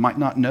counsel. We might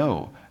not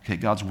know, okay,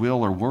 God's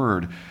will or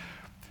word.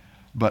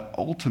 But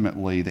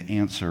ultimately, the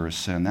answer is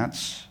sin.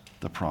 That's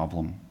the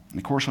problem. And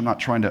of course, I'm not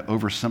trying to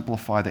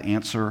oversimplify the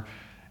answer.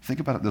 Think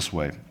about it this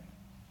way.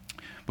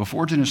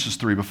 Before Genesis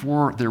 3,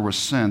 before there was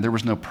sin, there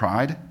was no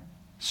pride,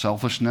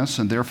 selfishness,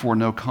 and therefore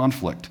no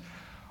conflict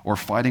or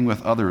fighting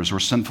with others or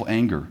sinful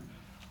anger.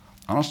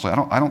 Honestly,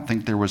 I don't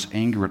think there was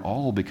anger at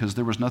all because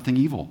there was nothing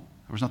evil.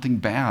 There was nothing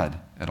bad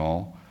at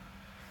all.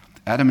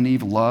 Adam and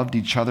Eve loved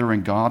each other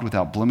and God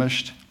without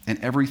blemish, and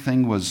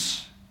everything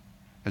was,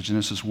 as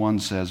Genesis 1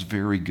 says,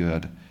 very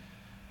good.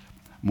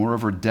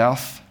 Moreover,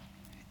 death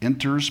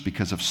enters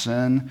because of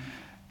sin.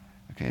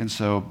 Okay, and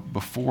so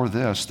before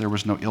this, there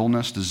was no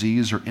illness,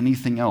 disease, or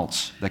anything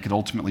else that could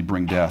ultimately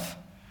bring death.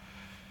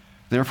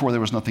 Therefore,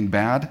 there was nothing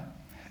bad.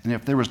 And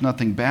if there was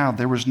nothing bad,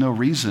 there was no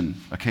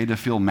reason, okay, to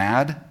feel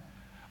mad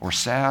or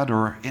sad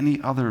or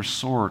any other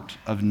sort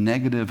of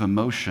negative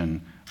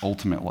emotion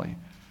ultimately.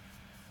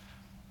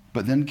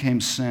 But then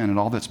came sin, and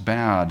all that's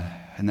bad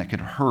and that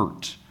could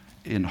hurt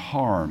and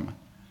harm,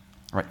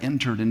 right,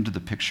 entered into the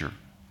picture.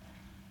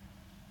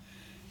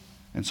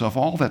 And so if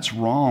all that's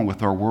wrong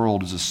with our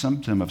world is a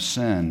symptom of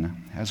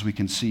sin, as we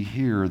can see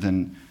here,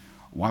 then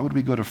why would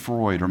we go to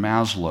Freud or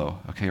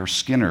Maslow, okay, or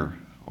Skinner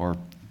or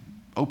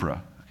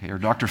Oprah, okay, or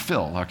Dr.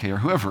 Phil, okay, or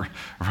whoever,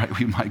 right,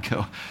 we might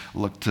go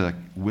look to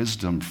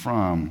wisdom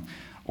from,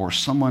 or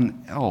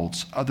someone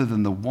else other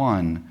than the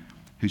one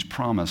who's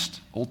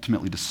promised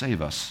ultimately to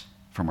save us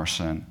from our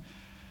sin.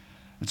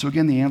 And so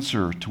again, the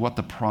answer to what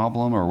the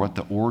problem or what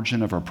the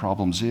origin of our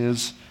problems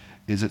is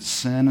it's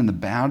sin and the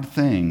bad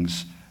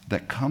things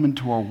that come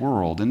into our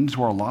world,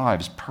 into our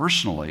lives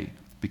personally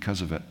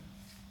because of it.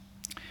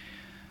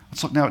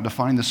 Let's look now at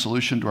defining the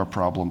solution to our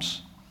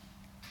problems.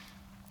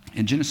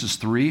 In Genesis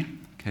 3,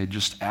 okay,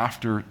 just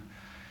after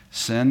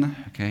sin,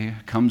 okay,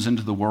 comes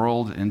into the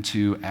world,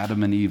 into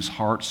Adam and Eve's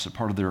hearts, a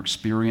part of their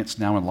experience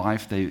now in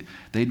life.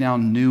 They now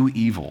knew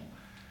evil,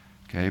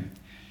 okay?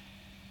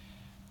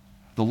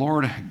 The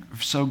Lord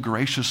so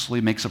graciously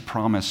makes a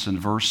promise in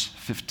verse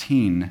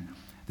 15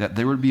 that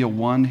there would be a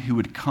one who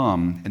would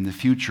come in the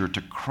future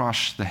to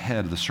crush the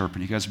head of the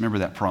serpent. You guys remember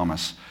that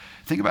promise?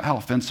 Think about how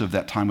offensive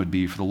that time would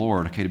be for the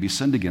Lord, okay, to be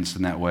sinned against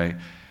in that way.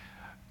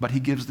 But he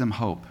gives them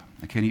hope,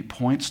 okay, and he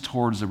points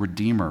towards the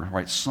Redeemer,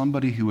 right,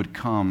 somebody who would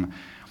come,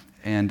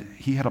 and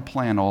he had a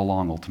plan all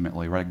along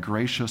ultimately, right, a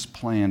gracious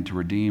plan to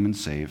redeem and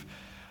save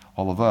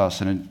all of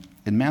us. And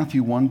in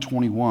Matthew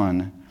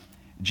 1:21,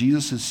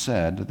 Jesus has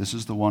said that this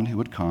is the one who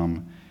would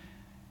come,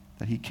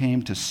 that he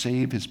came to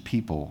save his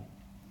people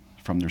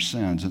from their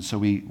sins. And so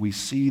we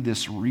see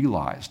this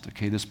realized,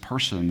 okay, this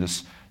person,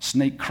 this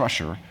snake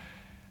crusher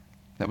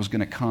that was going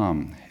to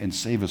come and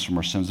save us from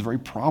our sins, the very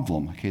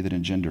problem, okay, that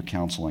engendered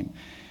counseling.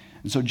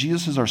 And so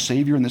Jesus is our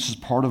Savior, and this is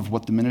part of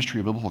what the ministry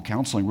of biblical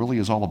counseling really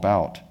is all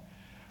about.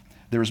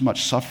 There is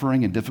much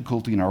suffering and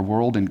difficulty in our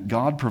world, and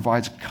God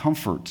provides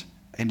comfort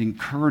and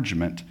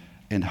encouragement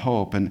and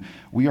hope. And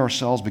we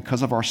ourselves,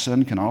 because of our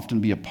sin, can often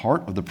be a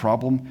part of the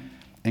problem,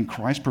 and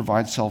Christ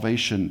provides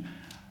salvation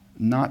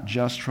not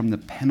just from the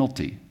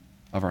penalty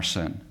of our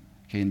sin,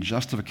 okay, and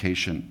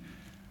justification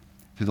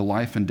through the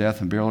life and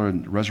death and burial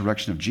and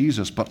resurrection of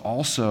Jesus, but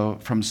also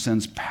from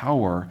sin's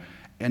power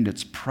and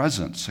its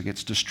presence, like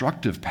its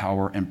destructive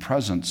power and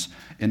presence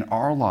in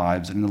our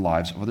lives and in the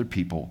lives of other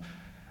people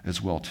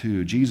as well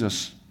too.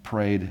 Jesus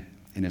prayed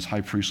in his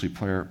high priestly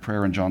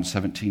prayer in John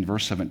 17,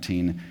 verse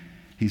 17,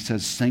 he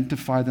says,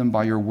 "Sanctify them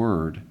by your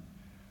word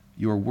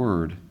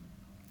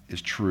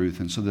is truth."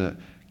 And so the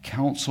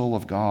counsel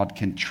of God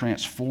can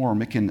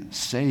transform, it can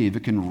save,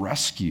 it can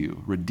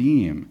rescue,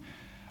 redeem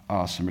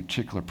us in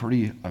particular.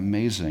 Pretty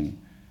amazing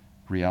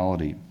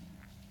reality.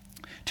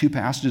 Two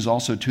passages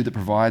also too that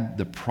provide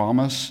the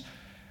promise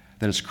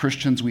that as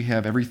Christians we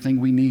have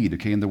everything we need,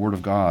 okay, in the Word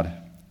of God.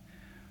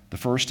 The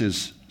first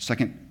is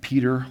 2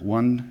 Peter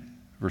 1,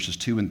 verses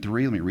 2 and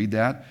 3. Let me read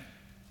that.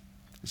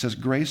 It says,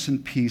 "Grace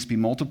and peace be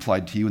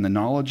multiplied to you in the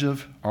knowledge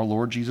of our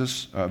Lord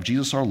Jesus,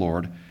 our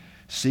Lord,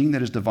 seeing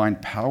that his divine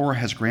power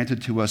has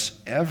granted to us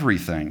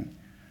everything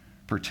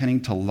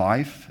pertaining to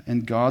life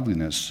and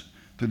godliness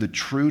through the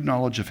true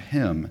knowledge of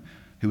him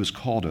who has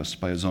called us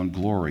by his own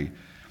glory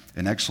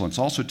and excellence."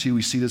 Also, too,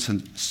 we see this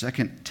in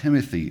 2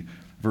 Timothy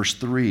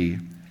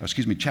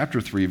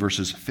chapter 3,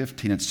 verses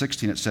 15 and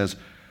 16. It says,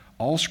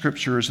 "All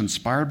scripture is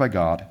inspired by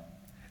God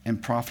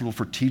and profitable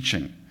for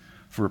teaching,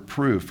 for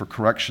reproof, for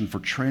correction, for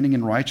training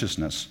in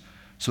righteousness,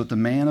 so that the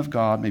man of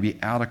God may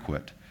be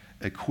adequate,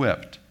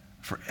 equipped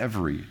for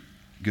every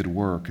good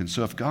work." And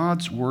so if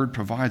God's word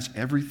provides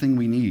everything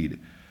we need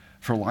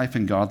for life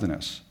and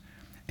godliness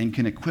and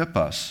can equip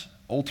us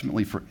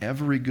ultimately for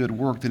every good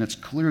work, then it's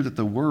clear that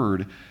the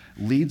word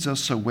leads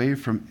us away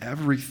from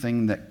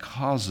everything that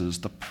causes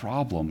the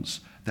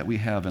problems that we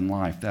have in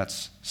life.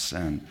 That's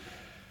sin.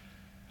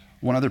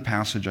 One other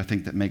passage I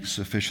think that makes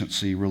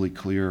sufficiency really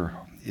clear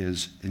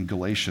is in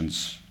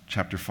Galatians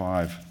chapter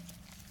 5.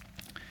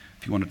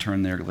 If you want to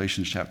turn there,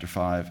 Galatians chapter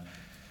 5.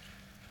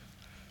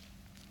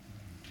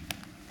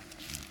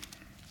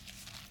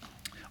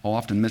 I'll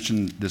often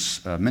mention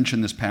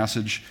this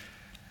passage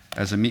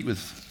as I meet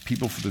with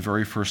people for the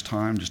very first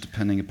time, just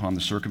depending upon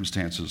the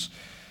circumstances.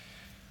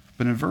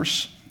 But in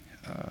verse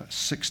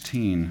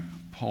 16,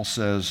 Paul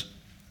says,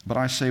 "But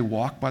I say,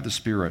 walk by the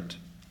Spirit,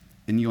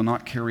 and you will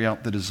not carry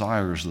out the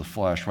desires of the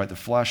flesh." Right? The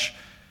flesh,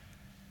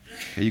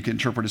 okay, you can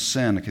interpret as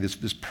sin, okay,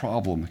 this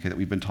problem, okay, that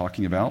we've been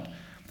talking about.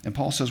 And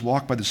Paul says,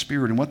 walk by the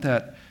Spirit. And what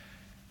that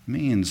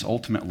means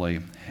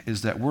ultimately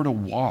is that we're to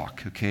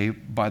walk, okay,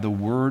 by the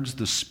words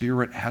the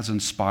Spirit has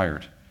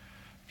inspired,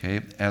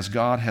 okay, as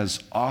God has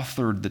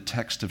authored the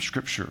text of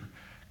Scripture,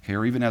 okay,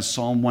 or even as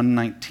Psalm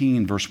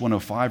 119, verse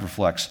 105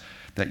 reflects,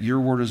 that your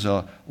word is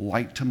a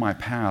light to my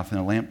path and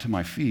a lamp to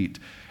my feet,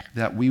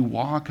 that we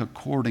walk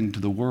according to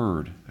the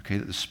word, okay,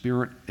 that the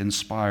Spirit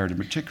inspired in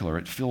particular.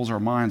 It fills our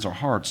minds, our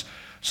hearts,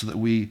 so that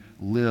we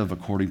live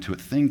according to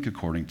it, think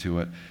according to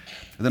it.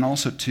 And then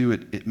also, too,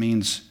 it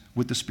means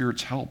with the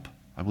Spirit's help,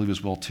 I believe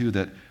as well, too,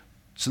 that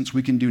since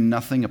we can do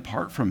nothing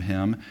apart from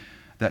him,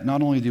 that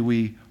not only do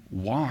we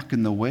walk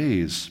in the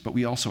ways, but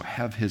we also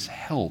have his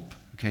help,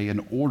 okay,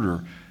 in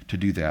order to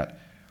do that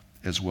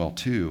as well,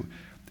 too.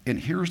 And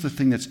here's the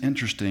thing that's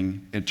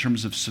interesting in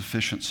terms of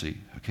sufficiency,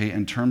 okay,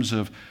 in terms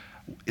of,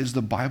 is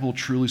the Bible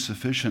truly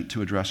sufficient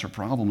to address our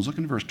problems? Look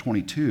in verse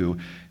 22.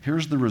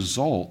 Here's the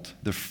result,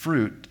 the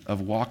fruit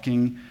of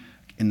walking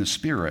in the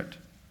Spirit,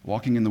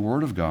 walking in the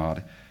Word of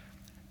God.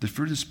 The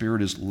fruit of the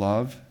Spirit is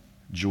love,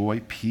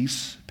 joy,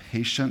 peace,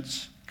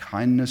 patience,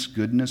 kindness,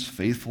 goodness,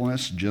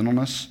 faithfulness,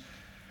 gentleness,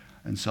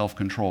 and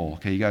self-control.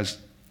 Okay, you guys,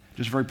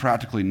 just very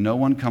practically, no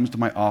one comes to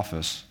my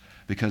office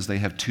because they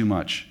have too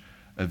much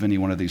of any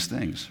one of these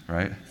things,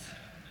 right?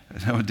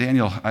 No,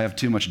 Daniel, I have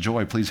too much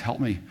joy. Please help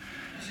me.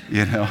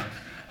 You know,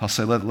 I'll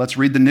say, let's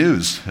read the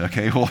news.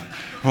 Okay,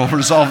 we'll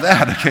resolve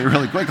that. Okay,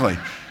 really quickly.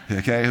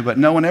 okay? But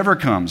no one ever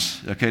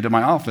comes, okay, to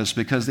my office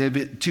because they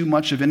have too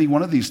much of any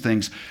one of these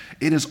things.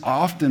 It is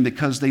often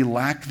because they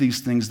lack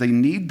these things, they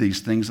need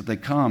these things that they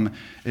come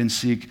and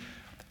seek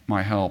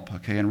my help,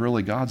 okay, and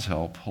really God's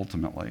help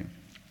ultimately.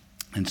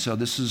 And so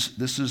this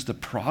is the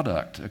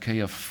product, okay,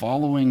 of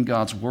following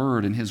God's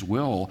word and his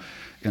will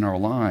in our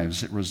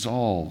lives. It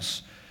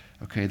resolves,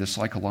 okay, the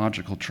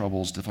psychological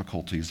troubles,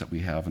 difficulties that we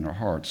have in our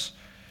hearts.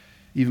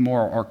 Even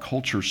more, our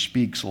culture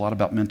speaks a lot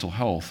about mental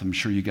health. I'm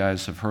sure you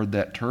guys have heard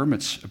that term.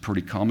 It's a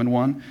pretty common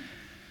one.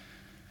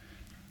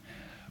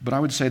 But I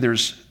would say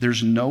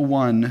there's no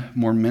one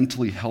more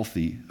mentally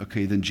healthy,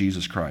 okay, than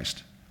Jesus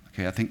Christ.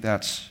 Okay, I think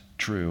that's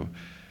true.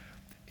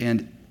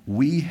 And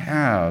we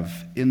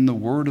have in the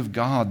Word of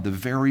God the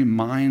very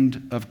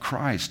mind of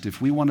Christ.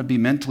 If we want to be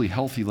mentally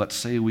healthy, let's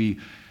say we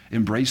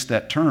embrace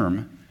that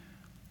term,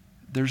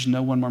 there's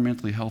no one more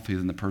mentally healthy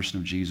than the person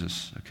of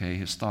Jesus. Okay,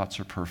 his thoughts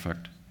are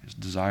perfect. His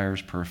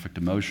desires perfect,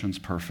 emotions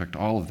perfect,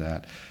 all of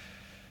that.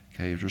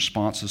 Okay, his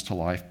responses to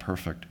life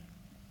perfect.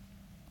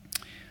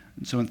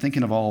 And so in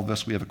thinking of all of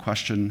this, we have a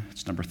question.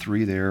 It's number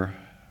 3 there.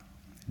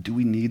 Do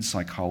we need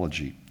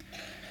psychology?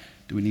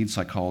 Do we need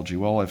psychology?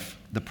 Well, if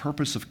the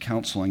purpose of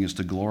counseling is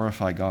to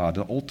glorify God,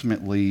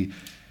 ultimately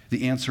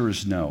the answer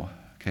is no.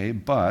 Okay,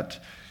 but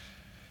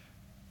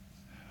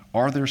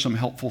are there some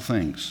helpful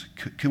things?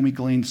 Can we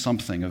glean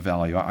something of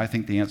value? I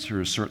think the answer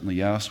is certainly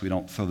yes. We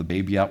don't throw the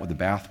baby out with the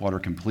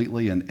bathwater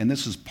completely, and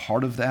this is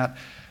part of that.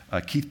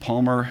 Keith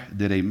Palmer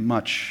did a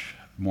much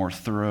more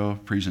thorough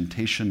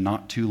presentation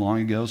not too long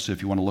ago, so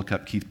if you want to look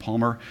up Keith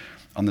Palmer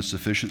on the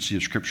sufficiency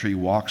of Scripture, he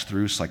walks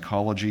through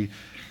psychology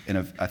in,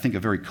 I think, a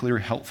very clear,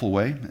 helpful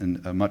way,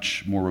 and a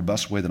much more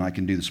robust way than I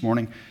can do this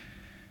morning.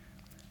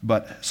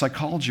 But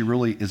psychology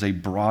really is a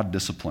broad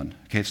discipline.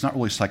 Okay, it's not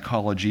really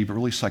psychology, but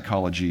really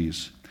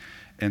psychologies.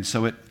 And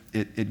so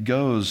it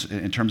goes,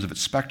 in terms of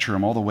its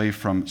spectrum, all the way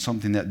from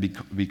something that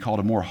be called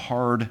a more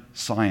hard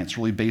science,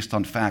 really based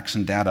on facts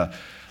and data,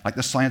 like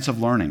the science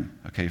of learning,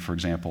 okay, for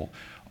example,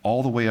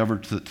 all the way over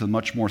to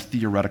much more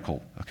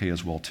theoretical, okay,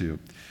 as well, too.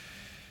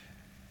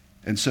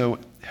 And so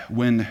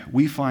when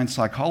we find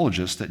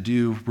psychologists that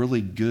do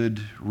really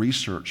good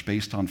research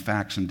based on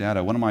facts and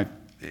data,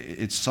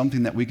 it's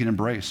something that we can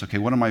embrace, okay?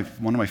 One of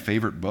my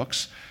favorite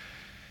books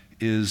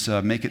is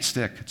Make It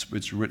Stick.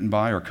 It's written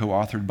by or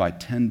co-authored by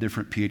 10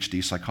 different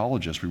PhD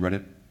psychologists. We read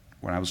it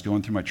when I was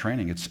going through my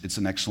training. It's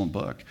an excellent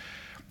book.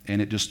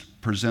 And it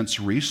just presents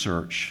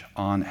research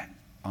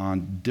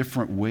on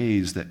different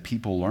ways that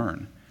people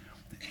learn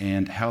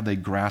and how they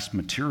grasp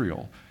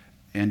material.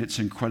 And it's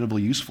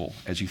incredibly useful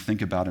as you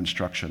think about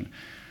instruction.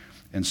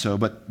 And so,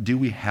 but do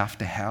we have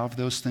to have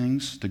those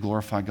things to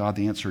glorify God?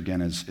 The answer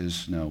again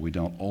is no, we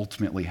don't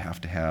ultimately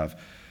have to have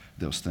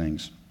those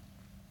things.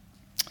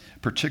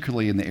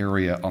 Particularly in the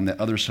area on the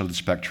other side of the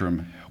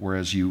spectrum,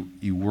 whereas you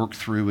work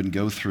through and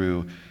go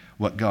through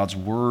what God's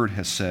Word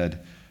has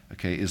said,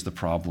 okay, is the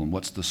problem,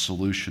 what's the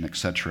solution,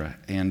 etc.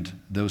 And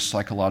those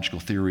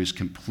psychological theories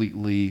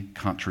completely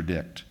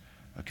contradict,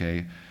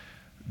 okay,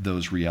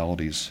 those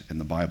realities in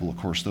the Bible. Of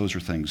course, those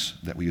are things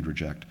that we would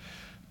reject.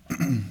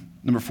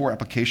 Number 4,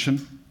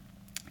 application.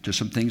 Just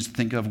some things to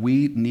think of.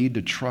 We need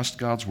to trust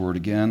God's Word.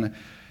 Again,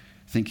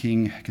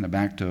 thinking kind of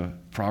back to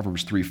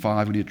Proverbs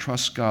 3:5, we need to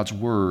trust God's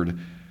Word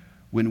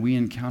when we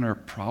encounter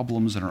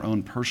problems in our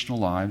own personal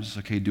lives.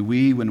 Okay,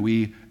 when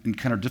we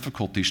encounter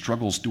difficulties,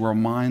 struggles, do our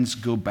minds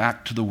go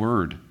back to the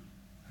Word?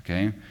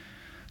 Okay,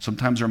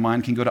 sometimes our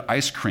mind can go to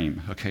ice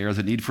cream, okay, or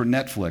the need for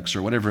Netflix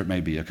or whatever it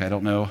may be. Okay, I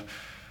don't know,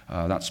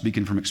 not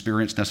speaking from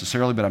experience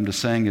necessarily, but I'm just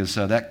saying is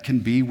that can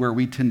be where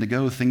we tend to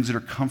go, things that are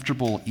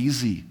comfortable,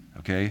 easy,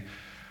 okay?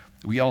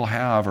 We all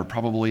have, or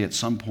probably at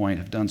some point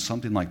have done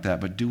something like that,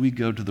 but do we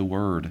go to the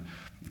Word,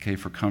 okay,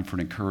 for comfort,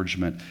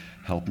 encouragement,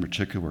 help in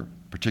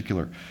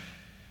particular?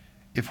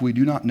 If we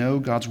do not know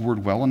God's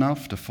Word well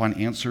enough to find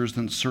answers,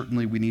 then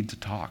certainly we need to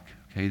talk,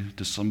 okay,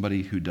 to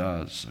somebody who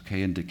does,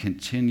 okay, and to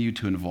continue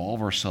to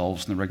involve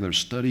ourselves in the regular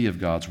study of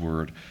God's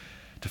Word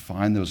to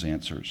find those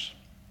answers.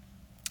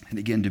 And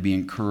again, to be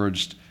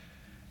encouraged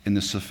in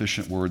the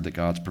sufficient Word that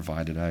God's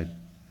provided. I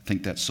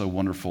think that's so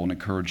wonderful and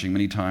encouraging.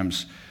 Many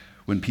times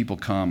when people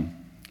come,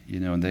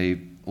 and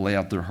they lay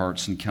out their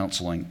hearts in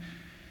counseling,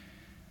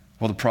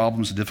 well, the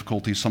problems, the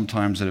difficulties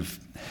sometimes that have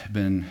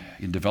been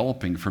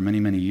developing for many,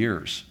 many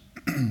years.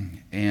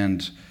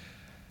 And,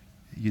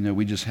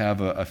 we just have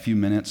a few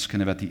minutes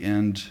kind of at the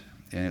end,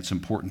 and it's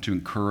important to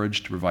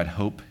encourage, to provide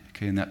hope,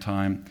 okay, in that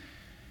time,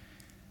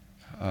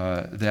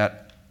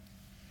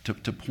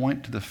 to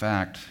point to the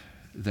fact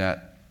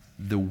that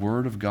the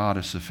Word of God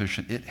is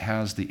sufficient. It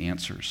has the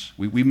answers.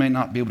 We may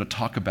not be able to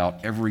talk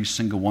about every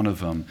single one of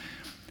them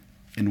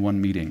in one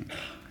meeting,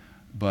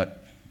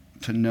 but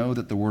to know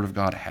that the Word of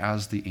God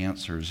has the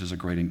answers is a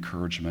great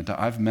encouragement.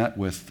 I've met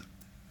with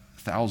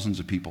thousands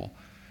of people,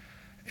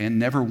 and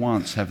never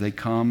once have they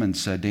come and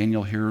said,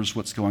 Daniel, here's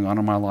what's going on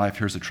in my life,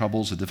 here's the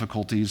troubles, the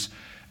difficulties,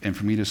 and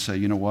for me to say,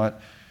 you know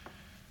what?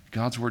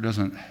 God's Word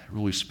doesn't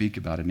really speak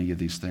about any of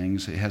these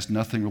things. It has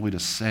nothing really to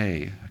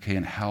say, okay,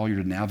 and how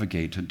you're to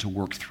navigate and to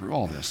work through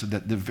all this.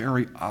 That the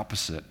very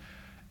opposite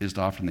is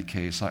often the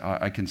case.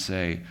 I can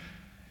say,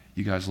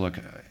 you guys, look,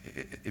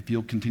 if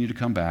you'll continue to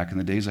come back in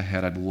the days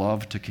ahead, I'd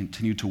love to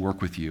continue to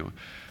work with you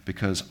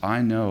because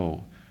I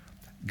know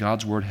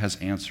God's word has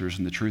answers,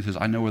 and the truth is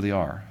I know where they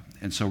are.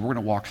 And so we're going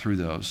to walk through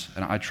those,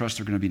 and I trust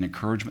they're going to be an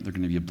encouragement, they're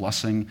going to be a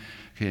blessing,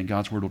 okay, and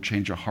God's word will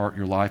change your heart,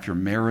 your life, your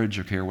marriage,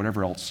 okay, or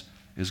whatever else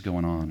is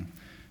going on,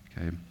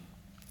 okay.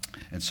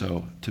 And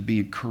so to be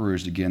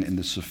encouraged, again, in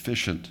the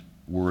sufficient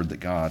word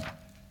that God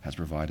has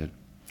provided.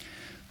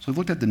 So we've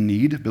looked at the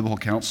need of biblical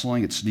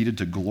counseling. It's needed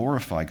to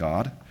glorify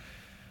God.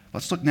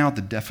 Let's look now at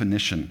the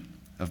definition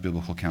of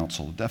biblical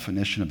counsel, the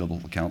definition of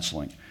biblical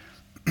counseling.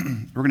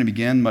 We're going to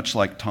begin, much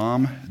like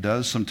Tom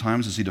does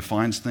sometimes as he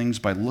defines things,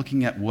 by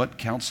looking at what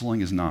counseling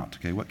is not,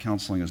 okay, what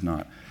counseling is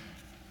not.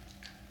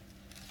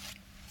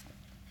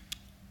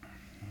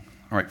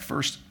 All right,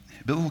 first,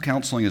 biblical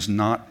counseling is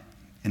not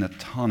an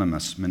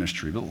autonomous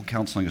ministry. Biblical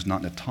counseling is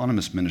not an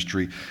autonomous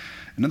ministry.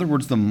 In other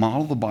words, the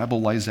model the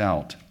Bible lays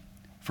out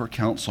for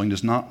counseling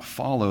does not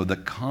follow the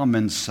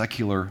common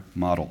secular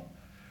model.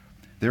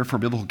 Therefore,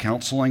 biblical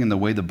counseling and the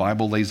way the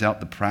Bible lays out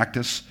the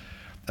practice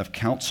of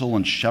counsel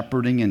and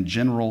shepherding in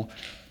general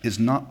is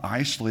not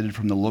isolated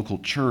from the local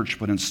church,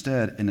 but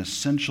instead an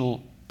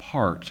essential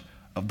part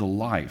of the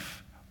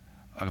life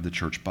of the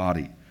church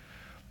body.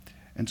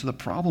 And so the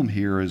problem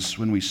here is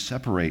when we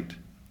separate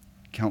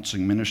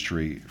counseling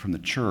ministry from the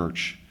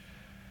church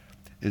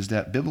is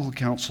that biblical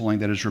counseling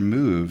that is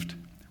removed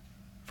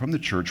from the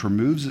church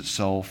removes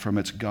itself from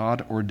its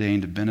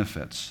God-ordained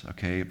benefits,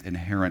 okay,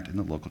 inherent in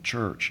the local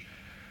church.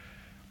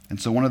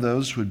 And so one of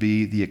those would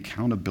be the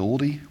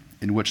accountability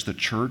in which the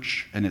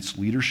church and its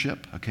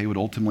leadership, okay, would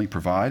ultimately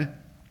provide.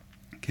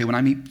 Okay, when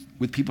I meet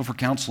with people for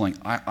counseling,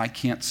 I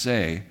can't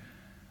say,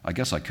 I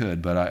guess I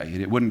could, but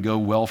it wouldn't go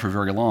well for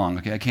very long.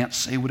 Okay, I can't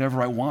say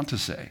whatever I want to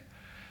say.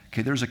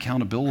 Okay, there's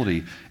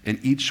accountability, and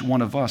each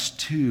one of us,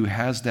 too,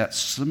 has that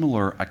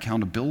similar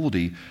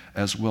accountability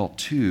as well,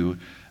 too,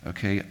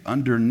 okay,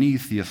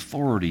 underneath the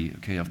authority,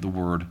 okay, of the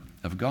Word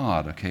of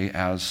God, okay,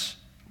 as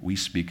we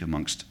speak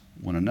amongst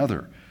one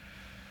another.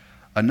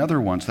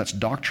 Another one, so that's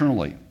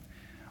doctrinally.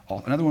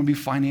 Another one would be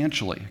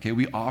financially. Okay,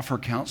 we offer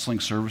counseling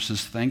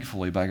services,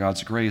 thankfully, by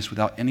God's grace,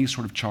 without any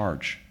sort of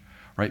charge.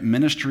 Right?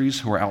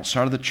 Ministries who are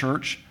outside of the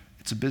church,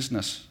 it's a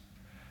business.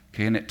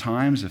 Okay, and at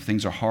times, if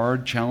things are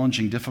hard,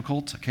 challenging,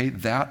 difficult, okay,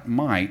 that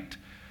might,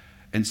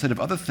 instead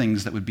of other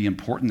things that would be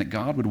important that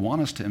God would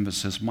want us to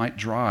emphasize, might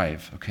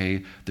drive,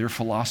 okay, their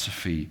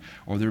philosophy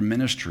or their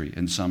ministry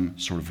in some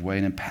sort of way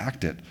and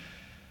impact it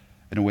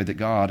in a way that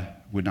God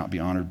would not be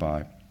honored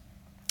by.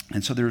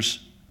 And so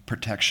there's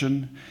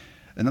protection.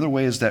 Another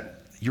way is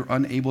that you're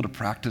unable to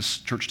practice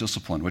church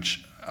discipline,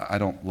 which I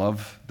don't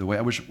love the way.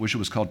 I wish it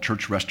was called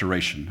church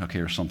restoration, okay,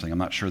 or something. I'm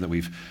not sure that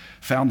we've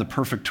found the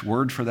perfect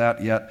word for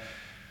that yet.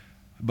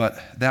 But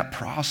that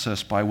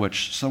process by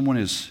which someone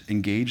is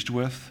engaged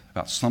with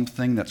about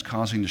something that's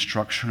causing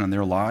destruction in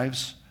their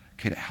lives,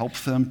 okay, to help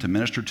them, to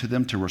minister to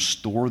them, to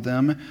restore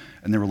them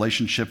in their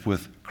relationship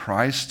with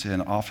Christ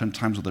and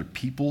oftentimes with other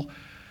people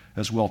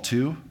as well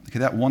too. Okay,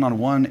 that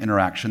one-on-one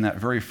interaction, that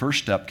very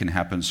first step can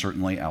happen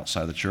certainly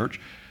outside the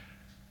church.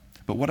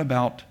 But what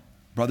about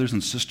brothers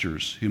and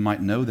sisters who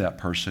might know that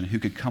person, who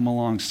could come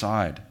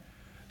alongside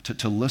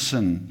to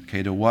listen,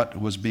 okay, to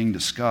what was being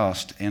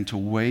discussed and to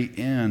weigh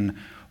in,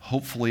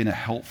 hopefully in a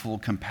helpful,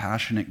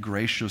 compassionate,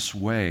 gracious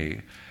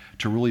way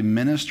to really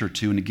minister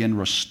to and again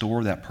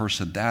restore that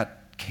person?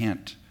 That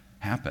can't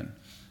happen,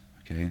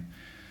 okay,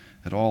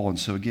 at all. And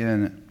so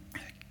again,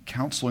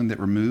 counseling that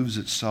removes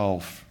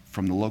itself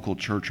from the local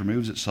church,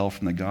 removes itself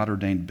from the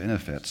God-ordained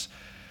benefits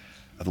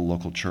of the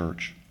local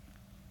church.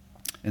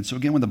 And so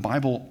again, when the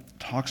Bible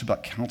talks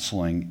about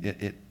counseling,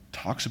 it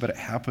talks about it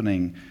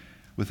happening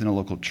within a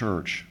local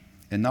church.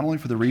 And not only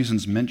for the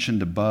reasons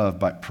mentioned above,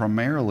 but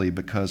primarily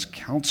because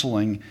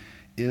counseling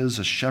is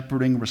a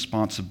shepherding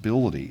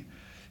responsibility,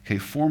 okay,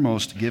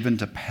 foremost given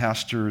to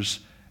pastors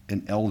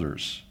and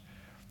elders.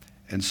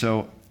 And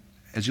so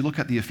as you look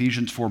at the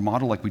Ephesians 4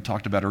 model, like we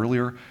talked about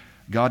earlier,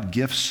 God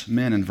gifts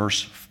men in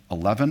verse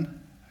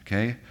 11,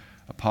 okay,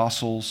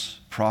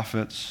 apostles,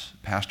 prophets,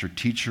 pastor,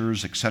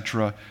 teachers,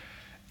 etc.,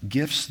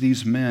 gifts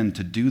these men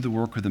to do the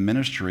work of the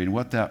ministry. And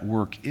what that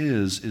work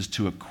is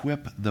to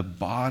equip the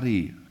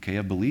body, okay,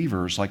 of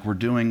believers like we're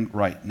doing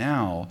right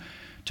now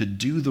to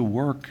do the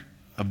work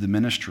of the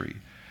ministry.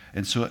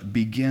 And so it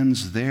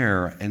begins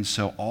there. And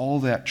so all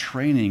that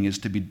training is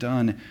to be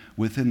done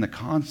within the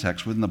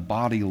context, within the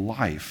body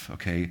life,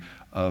 okay,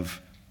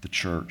 of the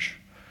church.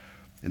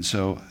 And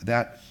so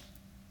that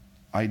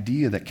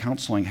idea that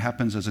counseling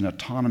happens as an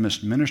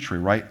autonomous ministry,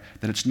 right,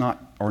 that it's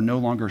not or no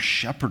longer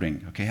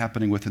shepherding, okay,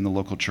 happening within the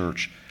local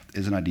church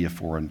is an idea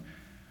foreign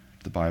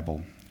to the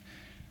Bible.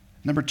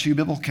 Number two,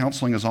 biblical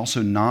counseling is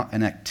also not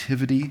an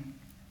activity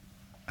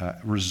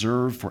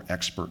reserved for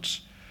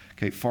experts.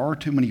 Okay, far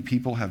too many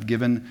people have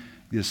given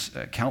this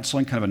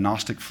counseling kind of a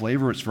Gnostic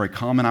flavor. It's very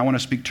common. I want to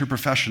speak to a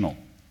professional.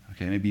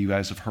 Okay, maybe you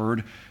guys have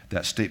heard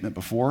that statement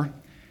before.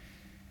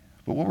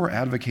 But what we're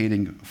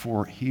advocating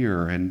for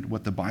here and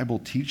what the Bible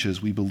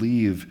teaches, we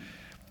believe,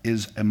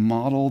 is a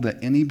model that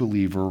any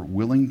believer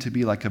willing to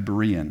be like a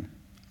Berean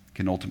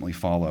can ultimately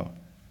follow.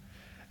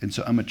 And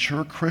so a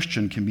mature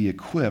Christian can be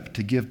equipped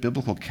to give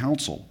biblical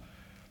counsel.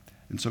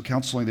 And so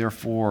counseling,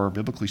 therefore,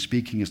 biblically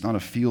speaking, is not a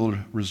field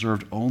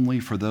reserved only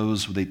for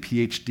those with a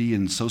PhD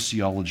in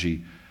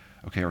sociology,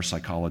 or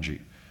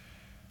psychology.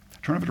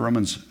 Turn over to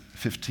Romans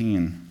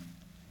 15,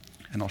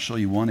 and I'll show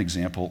you one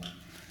example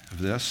of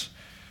this.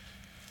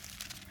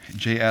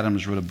 Jay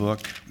Adams wrote a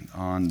book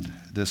on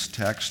this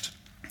text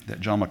that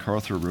John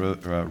MacArthur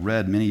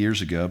read many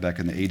years ago, back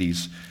in the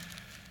 80s,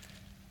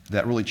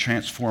 that really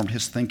transformed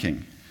his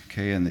thinking.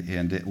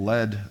 And it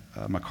led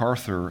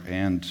MacArthur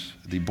and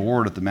the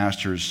board at the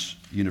Master's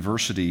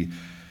University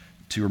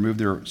to remove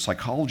their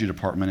psychology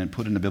department and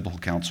put in a biblical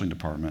counseling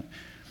department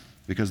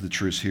because of the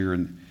truths here.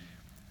 And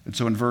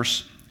so in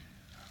verse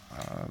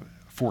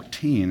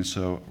 14,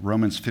 so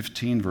Romans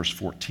 15, verse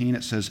 14,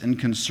 it says, "In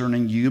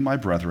concerning you, my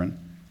brethren,"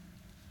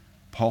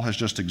 Paul has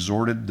just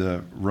exhorted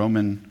the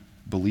Roman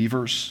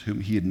believers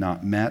whom he had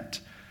not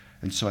met.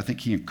 And so I think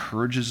he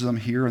encourages them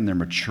here in their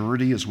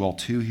maturity as well,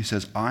 too. He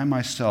says, "I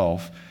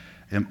myself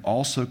am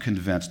also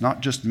convinced,"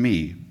 not just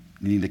me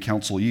needing to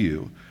counsel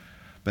you,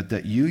 "but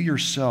that you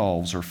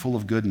yourselves are full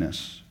of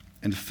goodness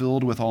and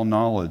filled with all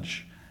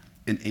knowledge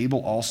and able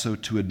also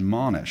to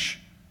admonish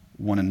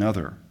one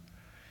another."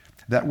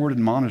 That word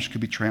admonish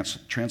could be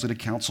translated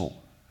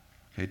counsel,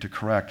 to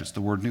correct. It's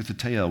the word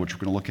nutheteo, which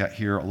we're going to look at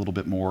here a little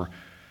bit more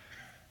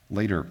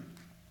later.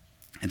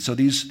 And so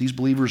these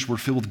believers were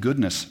filled with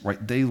goodness,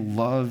 right? They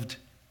loved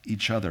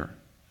each other.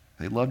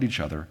 They loved each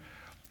other.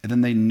 And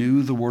then they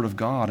knew the Word of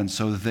God. And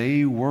so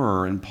they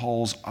were, in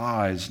Paul's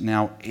eyes,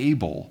 now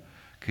able.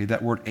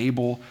 That word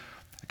able,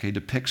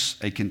 depicts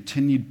a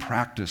continued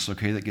practice,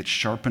 that gets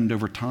sharpened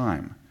over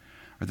time.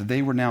 Or that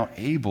they were now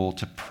able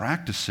to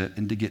practice it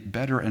and to get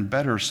better and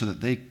better so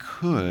that they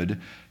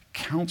could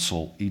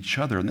counsel each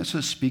other. And this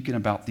is speaking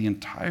about the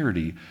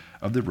entirety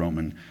of the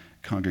Roman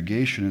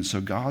congregation. And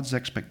so God's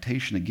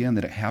expectation, again,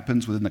 that it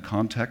happens within the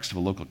context of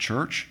a local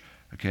church.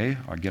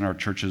 Again, our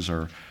churches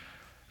are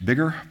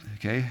bigger,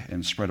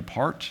 and spread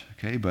apart,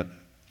 but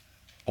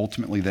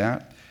ultimately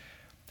that.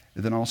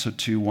 And then also,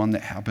 too, one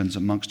that happens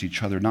amongst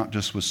each other, not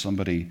just with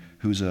somebody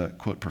who's a,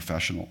 quote,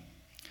 professional.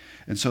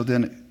 And so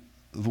then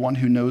the one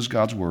who knows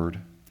God's word,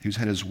 who's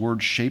had his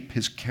word shape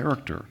his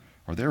character,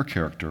 or their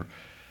character,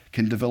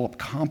 can develop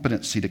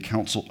competency to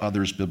counsel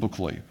others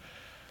biblically.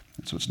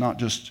 And so it's not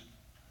just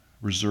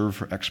reserved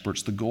for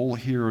experts. The goal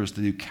here is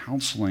to do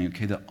counseling,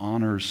 that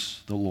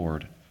honors the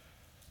Lord.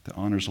 That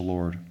honors the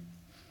Lord.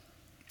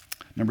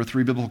 Number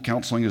 3, biblical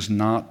counseling is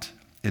not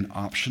an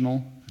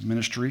optional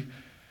ministry.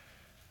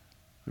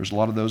 There's a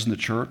lot of those in the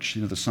church.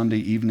 The Sunday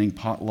evening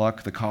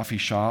potluck, the coffee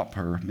shop,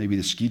 or maybe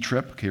the ski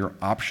trip, are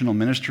optional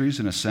ministries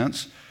in the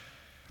sense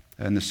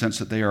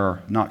that they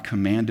are not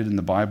commanded in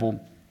the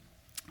Bible.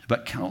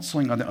 But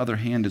counseling, on the other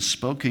hand, is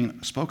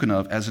spoken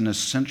of as an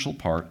essential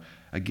part,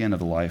 again, of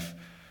the life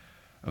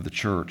of the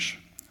church.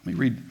 Let me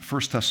read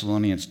 1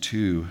 Thessalonians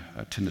 2,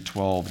 10 to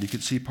 12. And you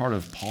can see part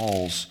of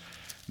Paul's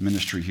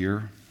ministry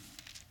here.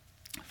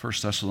 1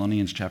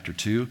 Thessalonians chapter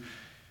 2.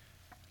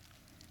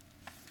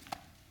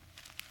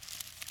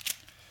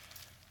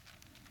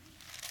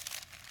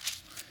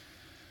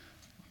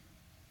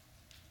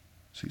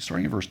 So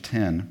starting in verse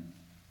 10.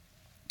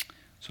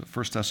 So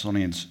 1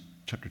 Thessalonians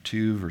chapter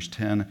 2, verse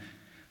 10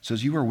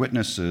 says, "You are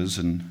witnesses,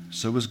 and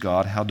so is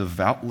God, how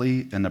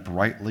devoutly and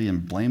uprightly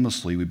and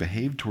blamelessly we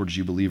behaved towards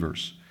you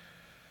believers.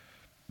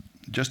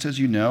 Just as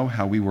you know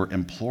how we were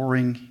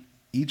imploring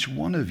each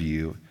one of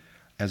you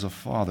as a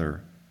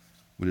father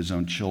with his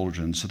own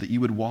children, so that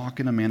you would walk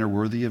in a manner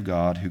worthy of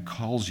God who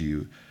calls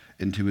you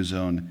into his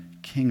own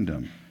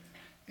kingdom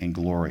and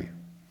glory."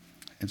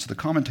 And so the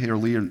commentator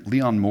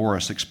Leon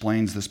Morris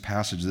explains this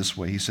passage this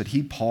way. He said,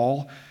 "He,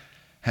 Paul,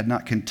 had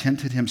not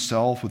contented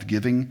himself with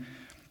giving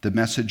the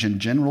message in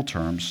general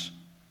terms,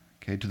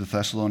 to the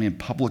Thessalonian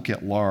public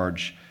at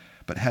large,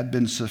 but had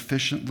been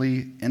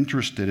sufficiently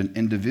interested in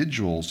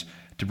individuals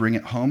to bring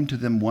it home to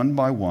them one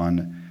by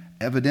one,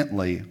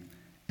 evidently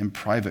in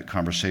private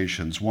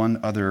conversations." One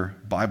other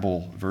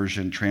Bible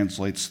version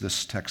translates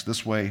this text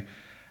this way: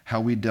 "How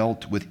we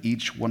dealt with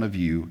each one of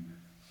you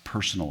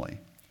personally."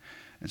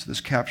 And so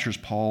this captures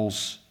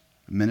Paul's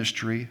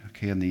ministry,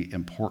 and the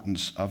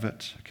importance of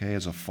it.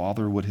 As a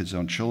father would his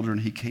own children,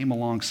 he came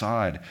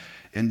alongside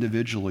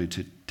individually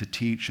to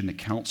teach and to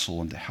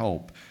counsel and to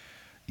help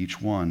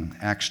each one.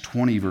 Acts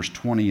 20, verse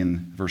 20 and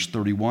verse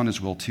 31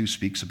 as well, too,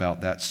 speaks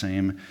about that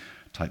same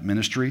type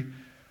ministry.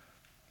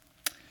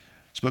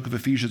 Spoke of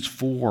Ephesians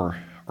 4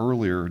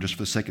 earlier. Just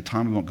for the sake of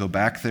time, we won't go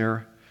back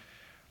there.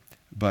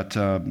 But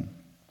in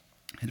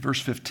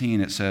verse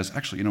 15, it says,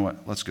 actually, you know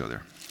what? Let's go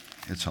there.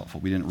 It's helpful.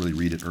 We didn't really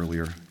read it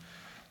earlier,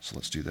 so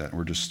let's do that.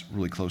 We're just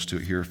really close to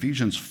it here.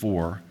 Ephesians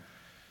 4.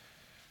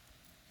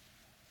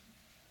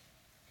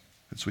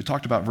 So we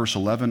talked about verse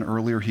 11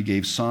 earlier. He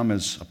gave some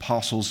as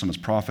apostles, some as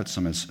prophets,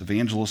 some as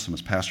evangelists, some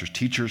as pastors,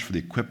 teachers, for the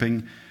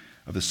equipping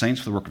of the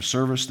saints for the work of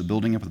service, the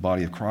building up of the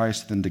body of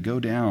Christ. Then to go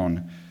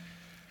down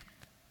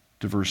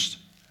to verse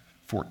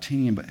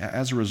 14, but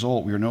as a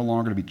result, we are no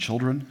longer to be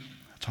children,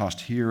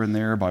 tossed here and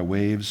there by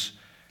waves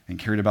and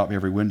carried about by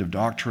every wind of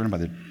doctrine, by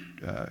the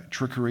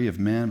trickery of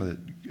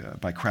men,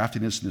 by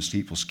craftiness and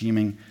deceitful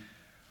scheming.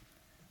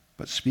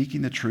 But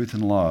speaking the truth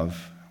in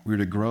love, we are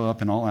to grow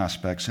up in all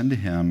aspects into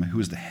him who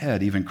is the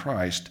head, even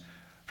Christ,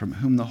 from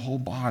whom the whole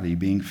body,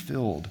 being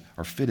filled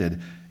or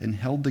fitted and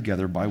held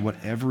together by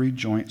what every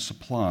joint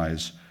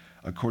supplies,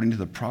 according to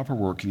the proper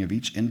working of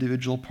each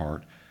individual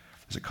part,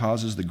 as it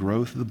causes the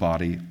growth of the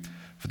body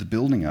for the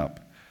building up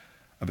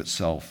of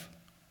itself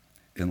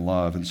in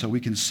love. And so we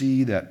can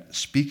see that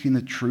speaking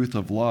the truth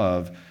of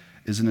love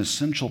is an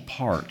essential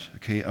part,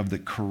 of the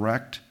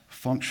correct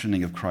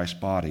functioning of Christ's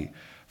body.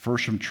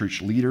 First from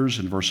church leaders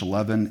in verse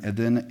 11, and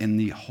then in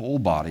the whole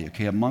body,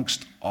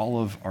 amongst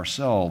all of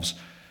ourselves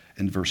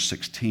in verse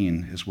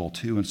 16 as well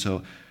too. And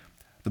so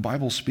the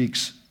Bible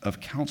speaks of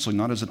counseling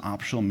not as an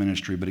optional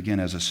ministry, but again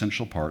as an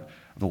essential part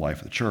of the life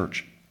of the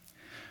church.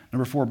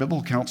 Number 4,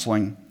 biblical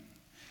counseling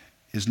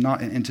is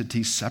not an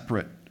entity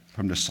separate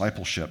from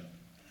discipleship.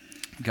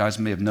 You guys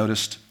may have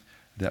noticed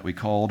that we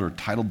called or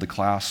titled the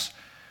class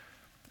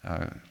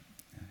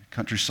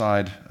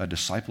Countryside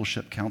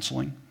Discipleship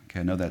Counseling.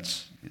 I know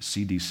that's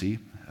CDC.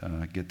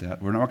 Get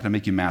that? We're not going to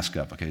make you mask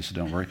up, so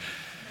don't worry.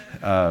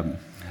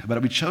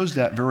 But we chose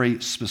that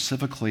very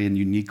specifically and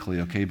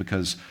uniquely,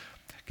 because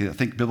I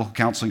think biblical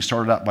counseling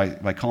started out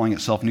by calling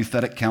itself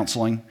nouthetic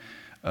counseling.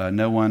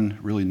 No one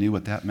really knew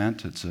what that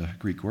meant. It's a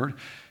Greek word.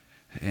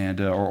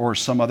 And or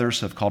some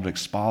others have called it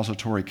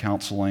expository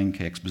counseling,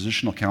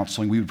 expositional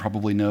counseling. We would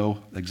probably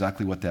know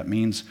exactly what that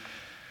means.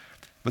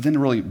 But then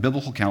really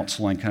biblical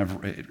counseling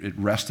it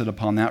rested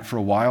upon that for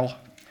a while.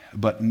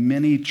 But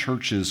many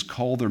churches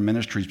call their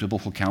ministries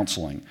biblical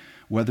counseling,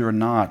 whether or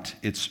not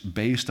it's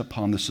based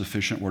upon the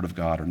sufficient Word of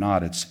God or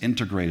not. It's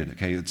integrated.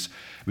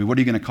 What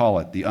are you going to call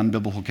it? The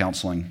unbiblical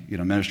counseling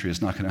ministry is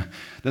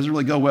doesn't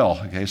really go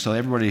well. So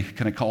everybody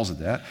kind of calls it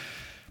that,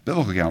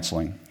 biblical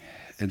counseling.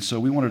 And so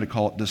we wanted to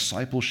call it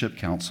discipleship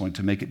counseling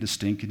to make it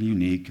distinct and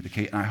unique,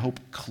 and I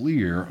hope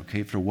clear,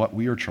 for what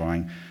we are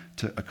trying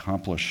to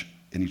accomplish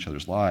in each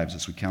other's lives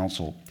as we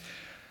counsel.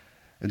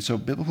 And so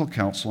biblical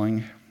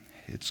counseling,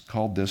 it's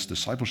called this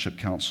discipleship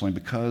counseling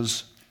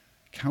because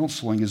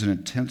counseling is an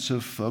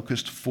intensive,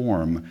 focused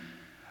form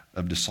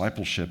of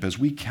discipleship. As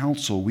we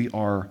counsel, we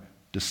are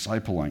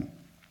discipling.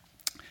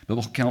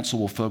 Biblical counsel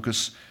will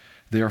focus,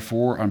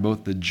 therefore, on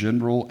both the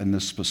general and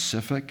the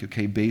specific,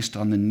 based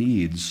on the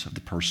needs of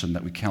the person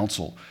that we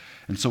counsel.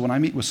 And so when I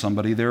meet with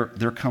somebody,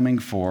 they're coming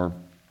for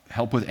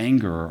help with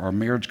anger or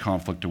marriage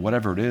conflict or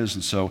whatever it is.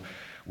 And so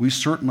we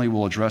certainly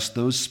will address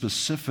those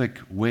specific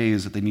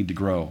ways that they need to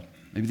grow.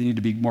 Maybe they need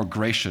to be more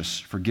gracious,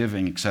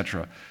 forgiving,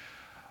 etc.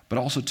 But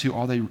also, too,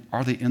 are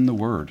they in the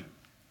Word?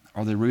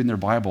 Are they reading their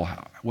Bible?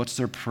 What's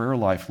their prayer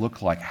life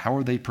look like? How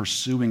are they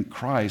pursuing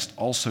Christ?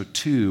 Also,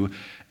 too,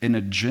 in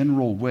a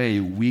general way,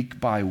 week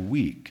by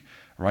week,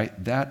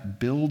 right? That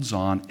builds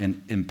on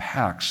and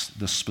impacts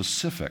the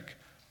specific,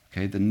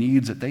 the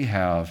needs that they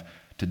have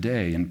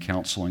today in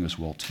counseling as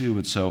well, too.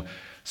 And so,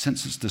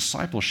 since it's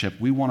discipleship,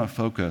 we want to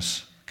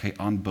focus,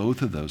 on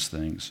both of those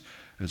things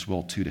as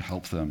well, too, to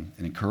help them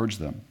and encourage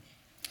them.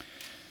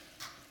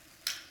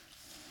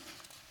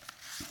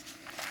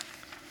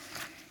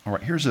 All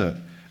right, here's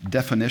a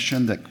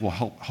definition that will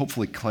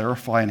hopefully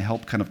clarify and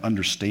help kind of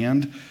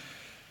understand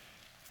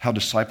how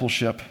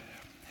discipleship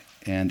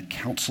and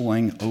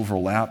counseling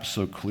overlap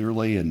so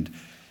clearly and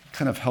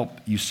kind of help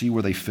you see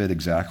where they fit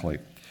exactly.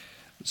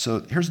 So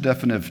here's a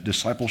definition of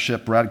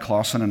discipleship. Brad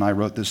Clausen and I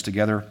wrote this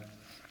together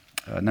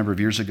a number of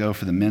years ago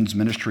for the men's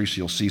ministry, so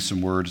you'll see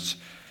some words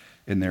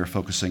in there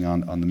focusing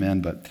on the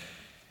men, but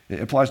it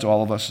applies to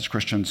all of us as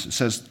Christians. It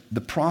says,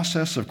 the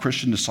process of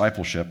Christian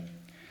discipleship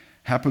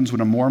happens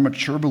when a more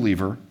mature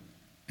believer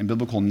in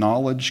biblical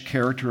knowledge,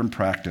 character, and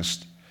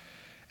practice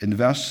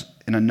invests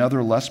in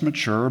another less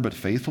mature but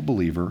faithful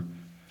believer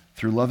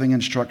through loving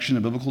instruction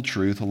and biblical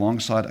truth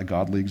alongside a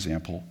godly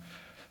example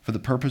for the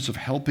purpose of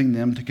helping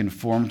them to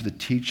conform to the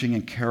teaching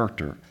and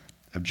character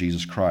of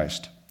Jesus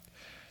Christ.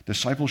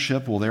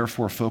 Discipleship will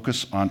therefore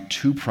focus on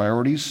two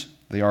priorities.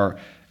 They are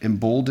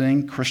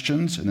emboldening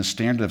Christians in the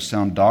standard of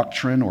sound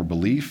doctrine or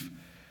belief,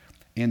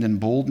 and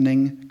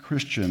emboldening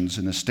Christians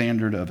in the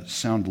standard of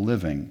sound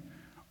living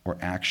or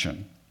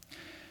action.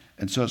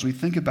 And so as we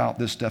think about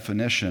this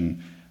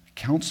definition,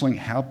 counseling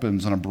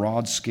happens on a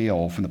broad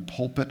scale from the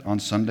pulpit on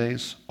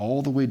Sundays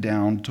all the way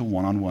down to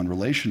one-on-one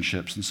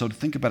relationships. And so to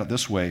think about it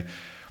this way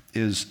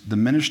is the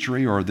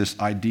ministry or this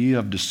idea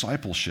of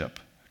discipleship,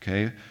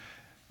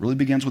 really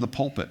begins with a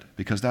pulpit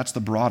because that's the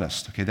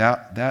broadest.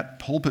 That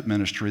pulpit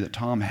ministry that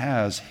Tom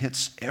has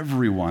hits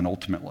everyone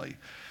ultimately.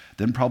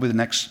 Then probably the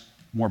next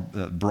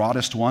the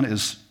broadest one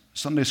is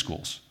Sunday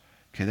schools.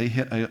 They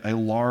hit a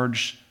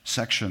large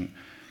section.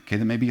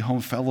 There may be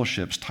home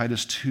fellowships,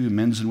 Titus 2,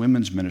 men's and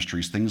women's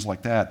ministries, things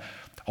like that,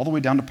 all the way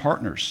down to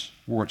partners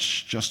where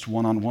it's just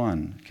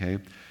one-on-one.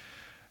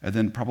 And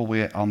then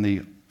probably on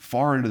the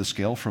far end of the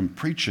scale from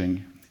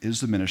preaching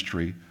is the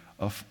ministry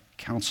of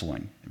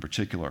counseling in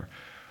particular.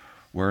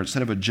 where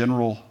instead of a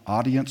general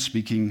audience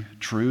speaking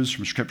truths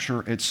from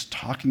Scripture, it's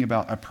talking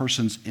about a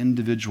person's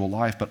individual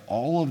life. But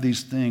all of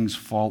these things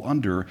fall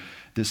under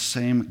this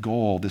same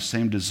goal, this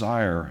same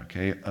desire,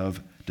 okay, of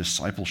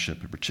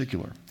discipleship in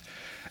particular.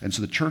 And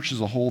so the church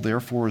as a whole,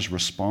 therefore, is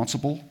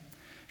responsible,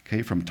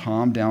 okay, from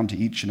Tom down to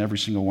each and every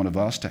single one of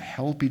us, to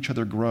help each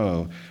other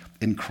grow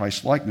in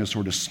Christ-likeness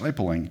or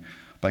discipling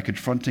by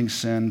confronting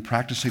sin,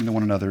 practicing to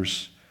one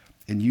another's,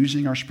 and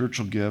using our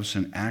spiritual gifts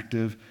in an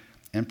active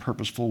and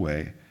purposeful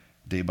way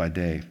day by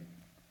day.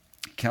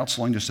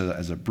 Counseling, just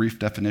as a brief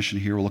definition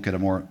here, we'll look at a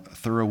more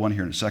thorough one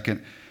here in a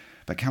second,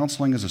 but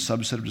counseling is a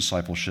subset of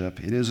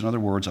discipleship. It is, in other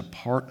words, a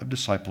part of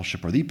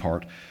discipleship, or the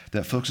part,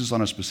 that focuses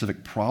on a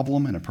specific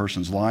problem in a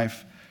person's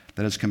life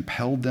that has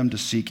compelled them to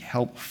seek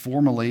help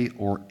formally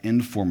or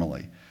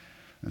informally.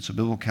 And so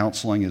biblical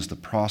counseling is the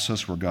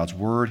process where God's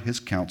word, his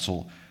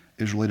counsel,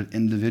 is related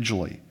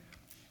individually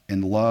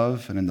in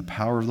love and in the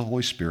power of the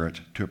Holy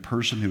Spirit to a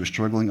person who is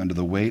struggling under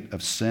the weight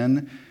of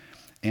sin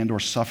and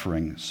or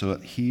suffering, so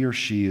that he or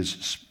she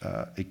is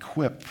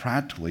equipped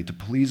practically to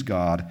please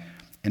God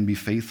and be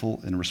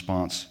faithful in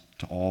response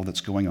to all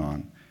that's going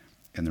on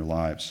in their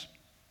lives.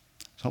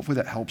 So hopefully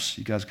that helps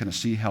you guys kind of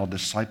see how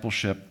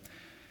discipleship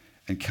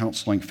and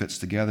counseling fits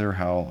together,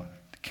 how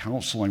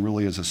counseling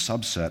really is a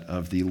subset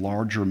of the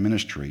larger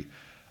ministry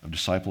of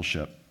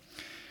discipleship.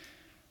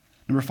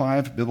 Number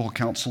 5, biblical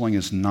counseling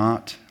is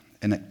not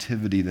an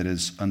activity that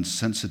is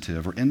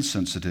insensitive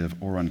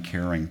or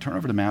uncaring. Turn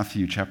over to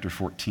Matthew chapter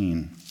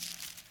 14.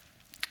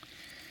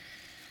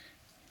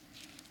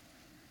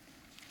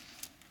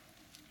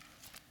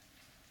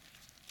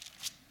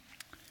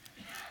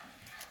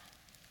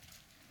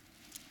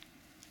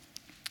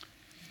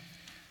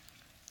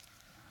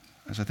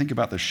 As I think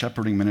about the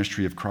shepherding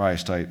ministry of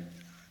Christ, I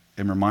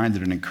am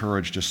reminded and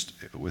encouraged just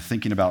with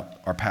thinking about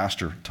our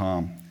pastor,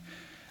 Tom.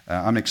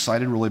 I'm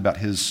excited really about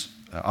his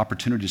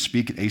opportunity to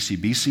speak at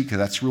ACBC, because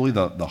that's really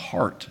the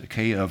heart,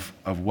 okay, of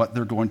what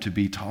they're going to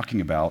be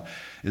talking about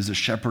is the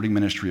shepherding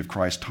ministry of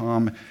Christ.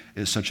 Tom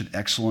is such an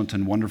excellent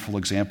and wonderful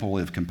example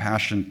of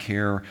compassion,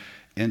 care,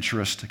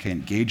 interest, okay,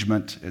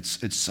 engagement.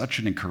 It's such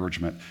an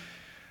encouragement.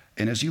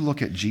 And as you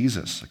look at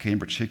Jesus, okay, in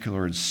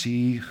particular, and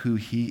see who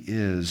he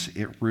is,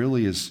 it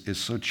really is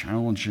so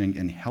challenging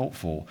and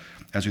helpful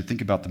as we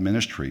think about the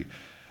ministry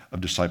of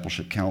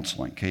discipleship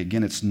counseling. Okay,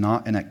 again, it's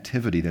not an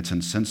activity that's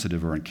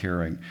insensitive or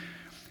uncaring.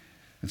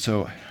 And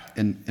so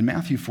in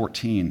Matthew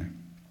 14,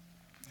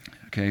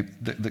 okay,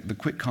 the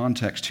quick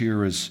context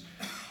here is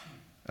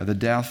the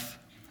death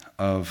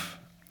of,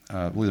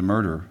 really the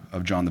murder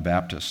of John the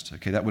Baptist.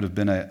 Okay, that would have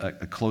been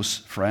a close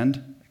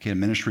friend, okay, a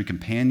ministry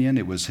companion.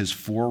 It was his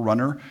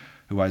forerunner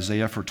who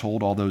Isaiah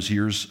foretold all those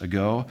years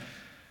ago.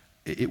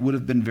 It would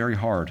have been very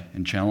hard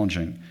and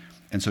challenging.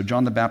 And so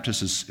John the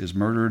Baptist is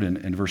murdered. And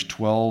in verse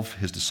 12,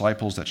 his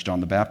disciples, that's John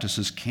the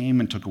Baptist's,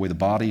 came and took away the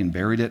body and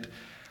buried it.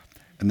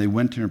 And they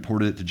went and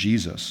reported it to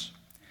Jesus.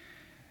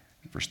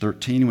 Verse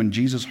 13, when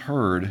Jesus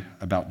heard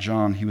about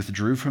John, he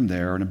withdrew from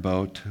there in a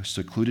boat to a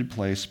secluded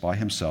place by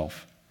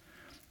himself.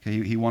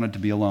 Okay, he wanted to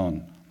be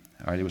alone.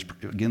 All right, it was,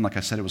 again, like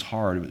I said, it was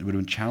hard. It would have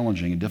been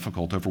challenging and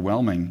difficult,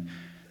 overwhelming,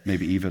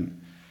 maybe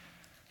even.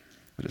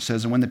 But it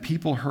says, and when the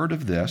people heard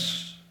of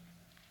this,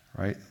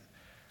 right,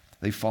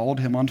 they followed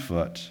him on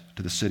foot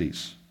to the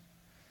cities.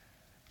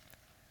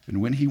 And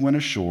when he went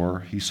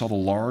ashore, he saw the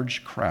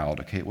large crowd.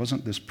 Okay, it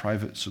wasn't this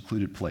private,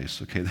 secluded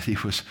place, okay, that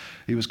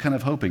he was kind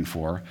of hoping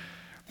for.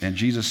 And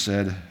Jesus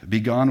said, "Be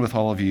gone with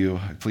all of you.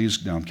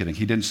 Please," no, I'm kidding.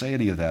 He didn't say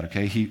any of that,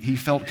 okay? He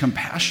felt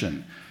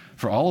compassion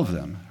for all of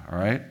them, all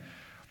right?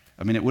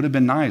 I mean, it would have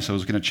been nice. I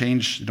was going to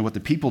change what the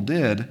people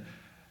did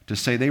to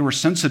say they were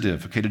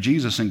sensitive, okay, to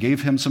Jesus and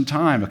gave him some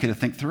time, okay, to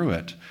think through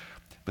it.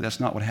 But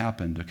that's not what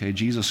happened, okay?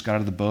 Jesus got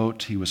out of the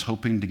boat. He was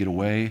hoping to get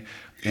away.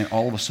 And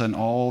all of a sudden,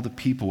 all the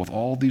people with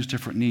all these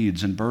different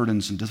needs and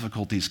burdens and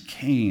difficulties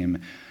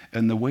came.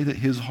 And the way that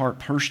his heart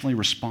personally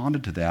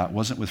responded to that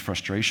wasn't with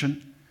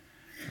frustration,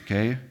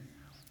 okay,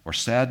 or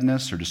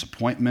sadness or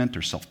disappointment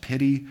or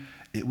self-pity.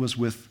 It was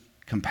with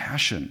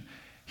compassion.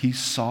 He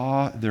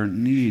saw their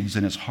needs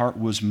and his heart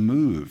was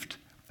moved,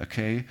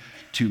 okay,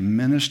 to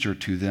minister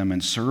to them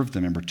and serve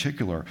them in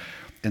particular.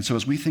 And so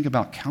as we think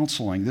about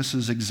counseling, this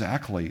is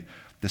exactly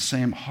the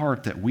same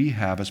heart that we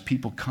have as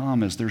people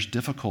come, as there's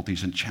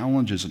difficulties and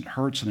challenges and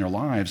hurts in their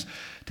lives,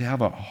 to have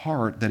a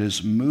heart that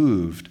is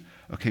moved,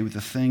 okay, with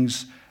the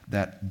things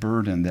that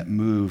burden, that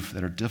move,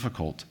 that are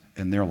difficult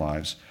in their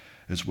lives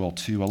as well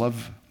too. I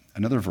love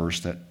another verse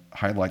that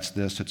highlights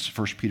this. It's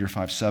 1 Peter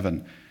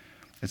 5:7.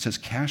 It says,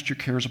 "Cast your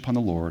cares upon the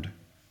Lord,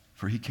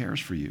 for he cares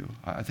for you."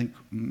 I think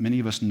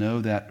many of us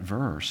know that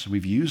verse.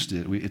 We've used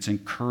it. It's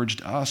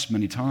encouraged us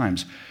many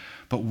times.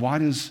 But why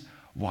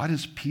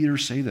does Peter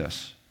say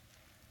this?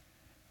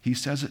 He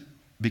says it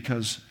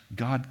because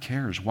God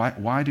cares.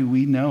 Why do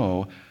we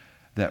know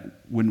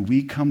that when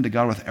we come to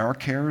God with our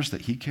cares,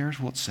 that he cares?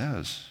 Well, it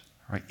says,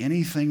 right?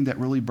 Anything that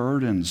really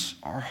burdens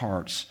our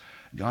hearts,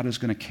 God is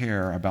going to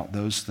care about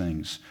those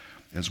things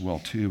as well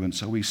too. And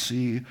so we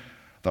see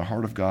the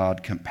heart of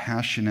God,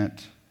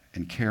 compassionate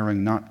and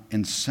caring, not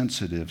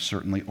insensitive,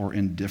 certainly, or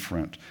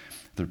indifferent to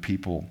their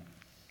people.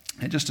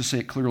 And just to say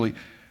it clearly,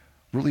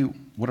 really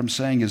what I'm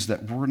saying is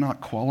that we're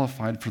not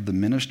qualified for the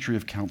ministry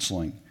of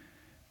counseling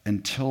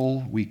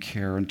until we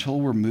care, until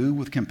we're moved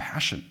with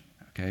compassion,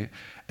 okay?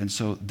 And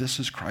so this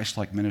is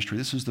Christ-like ministry.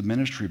 This is the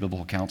ministry of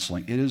biblical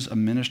counseling. It is a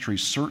ministry,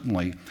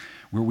 certainly,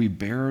 where we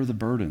bear the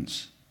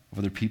burdens of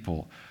other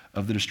people,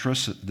 of the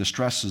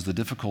distresses, the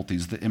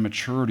difficulties, the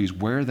immaturities,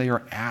 where they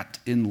are at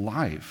in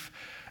life,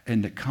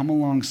 and to come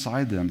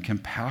alongside them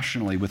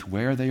compassionately with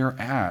where they are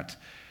at,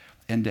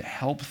 and to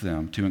help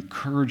them, to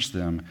encourage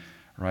them,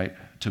 right,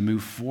 to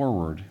move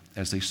forward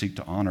as they seek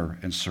to honor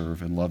and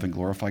serve and love and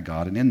glorify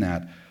God, and in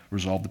that,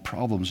 resolve the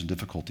problems and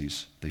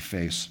difficulties they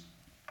face.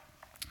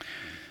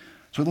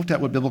 So we looked at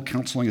what biblical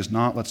counseling is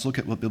not. Let's look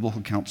at what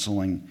biblical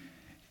counseling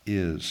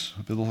is.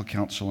 What biblical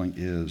counseling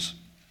is.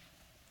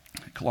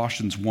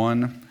 Colossians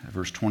 1,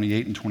 verse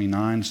 28 and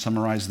 29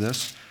 summarize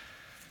this.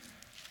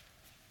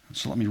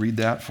 So let me read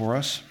that for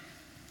us.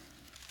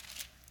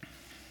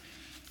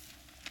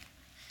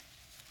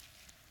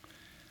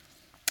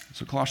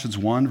 So Colossians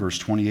 1, verse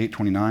 28,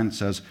 29, it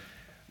says,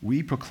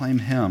 "We proclaim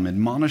him,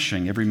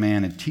 admonishing every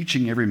man and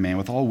teaching every man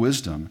with all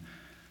wisdom,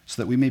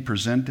 so that we may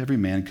present every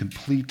man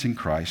complete in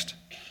Christ.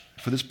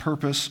 For this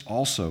purpose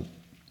also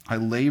I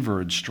labor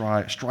and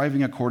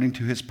striving according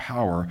to his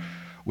power,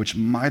 which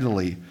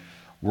mightily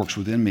works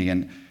within me."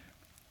 And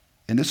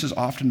this has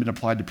often been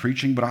applied to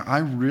preaching, but I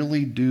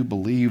really do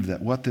believe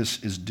that what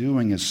this is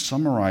doing is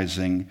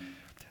summarizing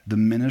the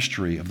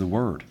ministry of the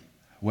word,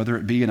 whether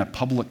it be in a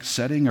public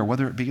setting or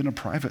whether it be in a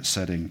private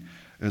setting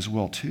as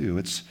well too.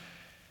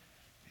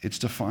 It's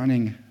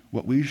defining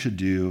what we should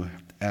do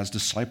as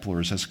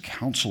disciplers, as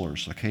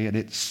counselors, okay? And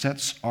it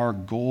sets our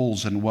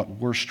goals and what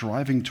we're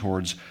striving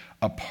towards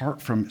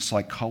apart from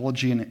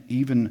psychology and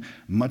even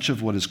much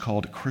of what is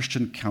called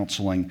Christian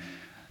counseling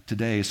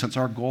today, since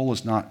our goal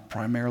is not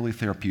primarily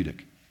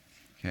therapeutic,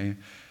 okay?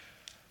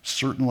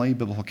 Certainly,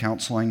 biblical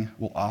counseling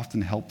will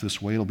often help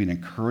this way. It'll be an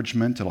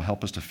encouragement. It'll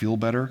help us to feel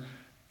better,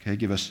 okay?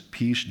 Give us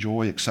peace,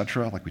 joy,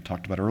 etc., like we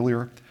talked about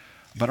earlier.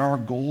 But our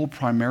goal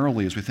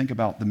primarily, as we think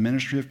about the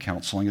ministry of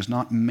counseling, is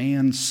not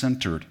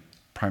man-centered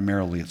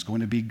primarily. It's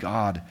going to be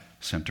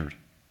God-centered.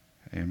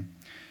 Okay?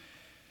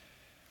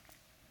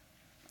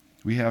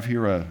 We have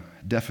here a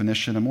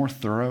definition, a more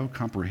thorough,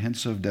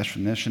 comprehensive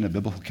definition of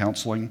biblical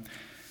counseling.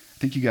 I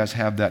think you guys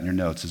have that in your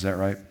notes. Is that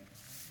right?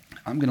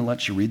 I'm going to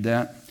let you read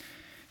that.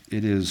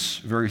 It is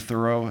very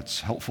thorough.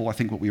 It's helpful. I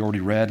think what we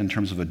already read in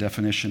terms of a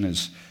definition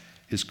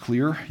is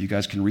clear. You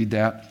guys can read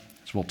that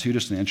as well too,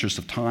 just in the interest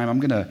of time. I'm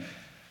going to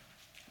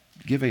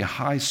give a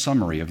high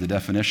summary of the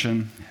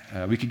definition.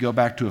 We could go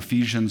back to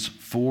Ephesians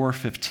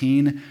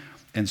 4:15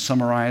 and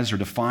summarize or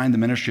define the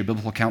ministry of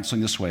biblical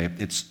counseling this way.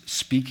 It's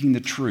speaking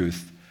the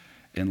truth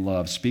in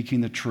love,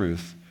 speaking the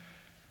truth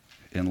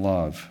in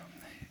love.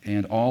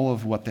 And all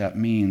of what that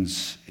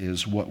means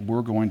is what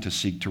we're going to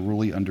seek to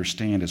really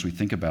understand as we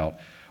think about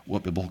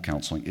what biblical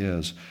counseling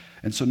is.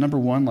 And so number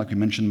one, like we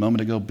mentioned a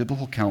moment ago,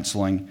 biblical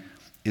counseling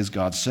is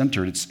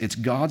God-centered. It's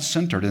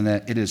God-centered in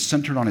that it is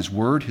centered on his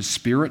word, his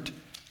spirit,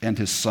 and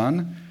his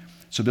son.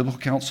 So biblical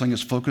counseling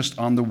is focused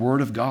on the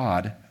word of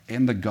God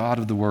and the God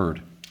of the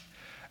word.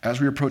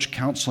 As we approach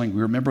counseling,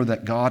 we remember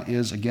that God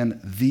is, again,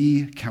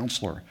 the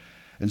counselor.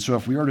 And so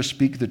if we are to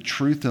speak the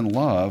truth in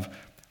love,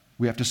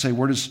 we have to say,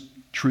 where does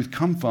truth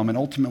come from? And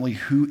ultimately,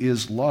 who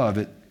is love?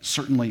 It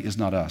certainly is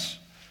not us.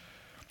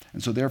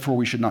 And so therefore,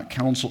 we should not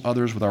counsel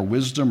others with our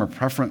wisdom or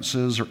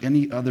preferences or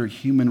any other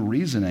human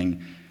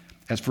reasoning.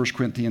 As 1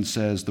 Corinthians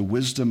says, the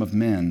wisdom of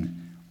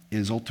men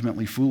is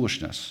ultimately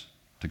foolishness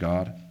to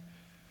God.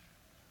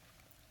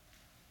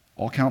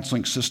 All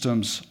counseling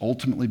systems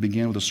ultimately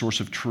begin with a source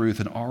of truth,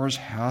 and ours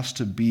has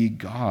to be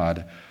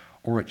God,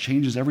 or it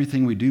changes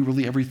everything we do,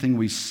 really everything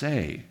we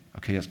say,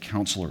 okay, as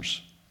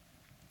counselors.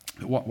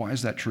 Why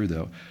is that true,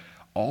 though?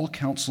 All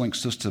counseling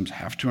systems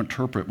have to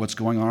interpret what's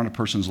going on in a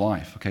person's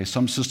life, okay?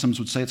 Some systems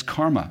would say it's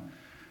karma,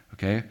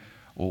 okay?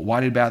 Well, why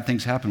did bad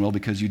things happen? Well,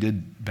 because you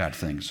did bad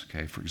things,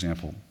 okay, for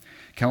example.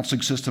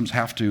 Counseling systems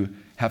have to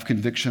have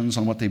convictions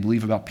on what they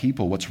believe about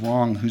people, what's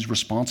wrong, who's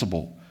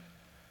responsible.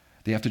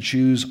 They have to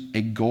choose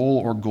a goal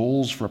or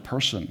goals for a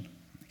person.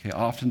 Okay,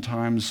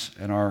 oftentimes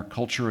in our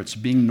culture, it's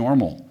being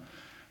normal,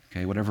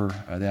 okay, whatever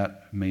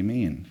that may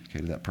mean, okay,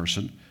 to that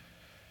person.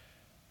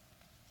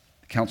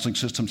 Counseling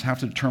systems have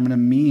to determine a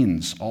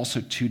means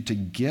also to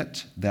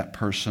get that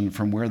person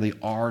from where they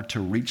are to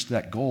reach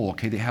that goal.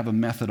 Okay, they have a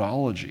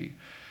methodology.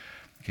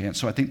 Okay, and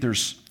so I think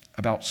there's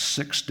about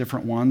 6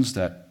 different ones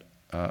that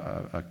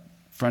a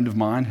friend of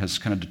mine has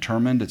kind of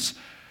determined. It's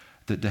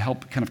that to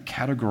help kind of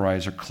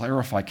categorize or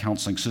clarify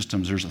counseling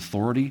systems. There's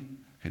authority,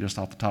 okay, just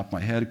off the top of my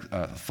head,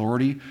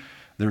 authority.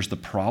 There's the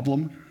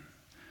problem.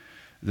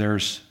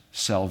 There's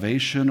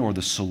salvation or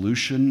the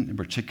solution in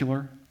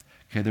particular.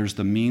 Okay, there's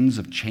the means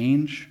of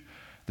change.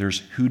 There's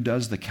who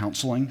does the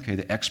counseling, okay,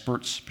 the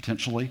experts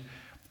potentially,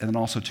 and then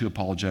also to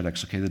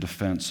apologetics, okay, the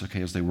defense,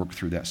 okay, as they work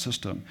through that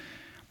system.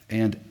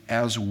 And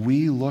as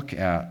we look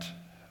at,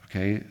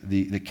 okay,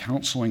 the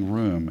counseling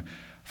room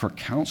For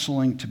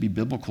counseling to be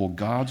biblical,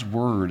 God's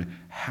word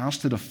has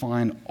to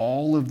define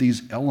all of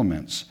these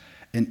elements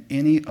and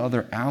any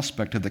other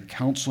aspect of the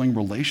counseling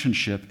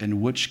relationship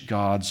in which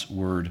God's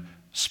word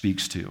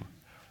speaks to.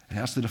 It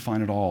has to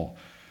define it all.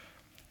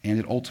 And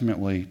it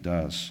ultimately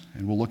does.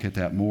 And we'll look at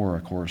that more,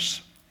 of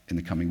course, in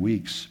the coming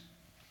weeks.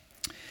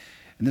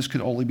 And this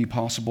could only be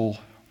possible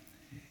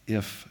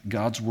if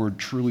God's word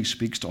truly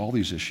speaks to all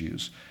these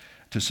issues,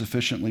 to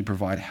sufficiently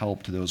provide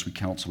help to those we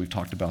counsel. We've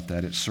talked about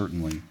that. It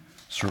certainly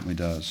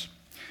does.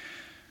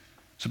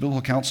 So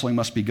biblical counseling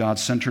must be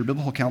God-centered.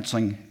 Biblical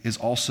counseling is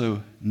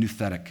also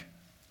nouthetic.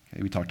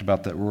 Okay, we talked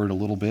about that word a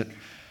little bit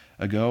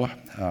ago.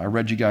 I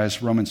read you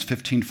guys Romans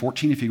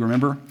 15:14, if you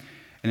remember.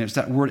 And it's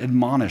that word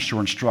admonish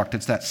or instruct.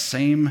 It's that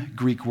same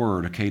Greek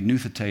word, okay,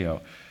 noutheteo.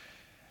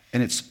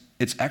 And it's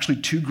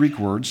actually two Greek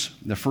words.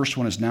 The first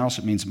one is nous,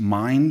 it means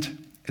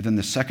mind. And then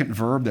the second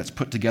verb that's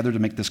put together to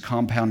make this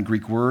compound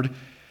Greek word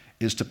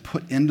is to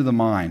put into the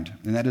mind.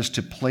 And that is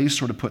to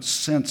place or to put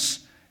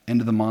sense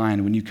into the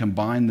mind when you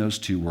combine those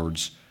two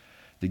words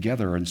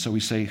together. And so we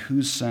say,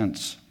 whose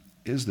sense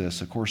is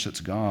this? Of course, it's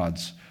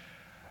God's.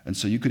 And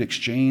so you could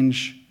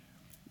exchange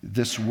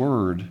this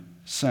word,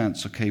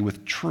 sense, okay,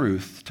 with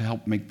truth to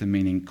help make the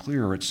meaning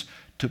clearer. It's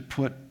to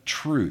put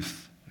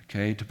truth,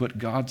 okay, to put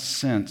God's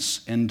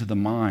sense into the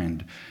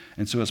mind.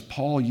 And so as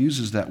Paul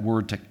uses that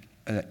word,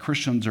 that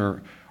Christians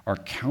are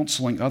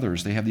counseling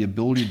others, they have the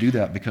ability to do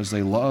that because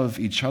they love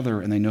each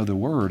other and they know the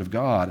word of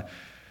God.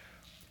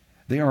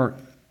 They are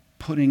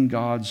putting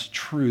God's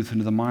truth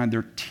into the mind.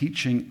 They're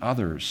teaching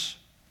others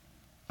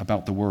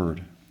about the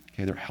word.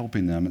 Okay, they're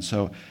helping them. And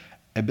so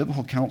a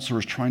biblical counselor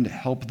is trying to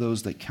help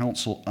those that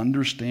counsel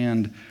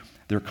understand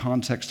their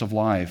context of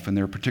life and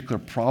their particular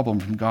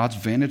problem from God's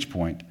vantage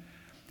point,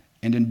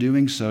 and in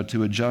doing so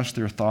to adjust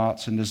their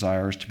thoughts and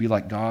desires to be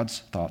like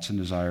God's thoughts and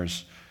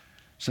desires.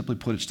 Simply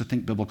put, it's to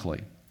think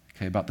biblically,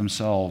 okay, about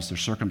themselves, their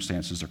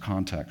circumstances, their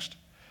context.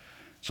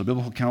 So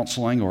biblical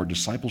counseling or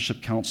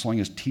discipleship counseling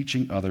is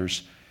teaching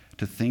others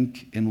to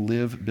think and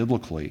live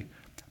biblically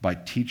by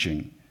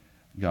teaching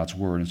God's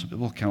word. And so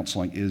biblical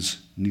counseling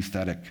is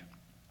nouthetic.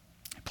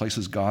 It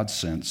places God's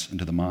sense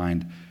into the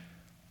mind.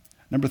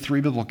 Number 3,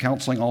 biblical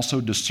counseling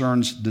also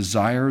discerns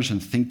desires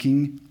and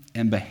thinking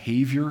and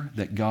behavior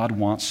that God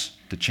wants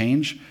to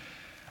change.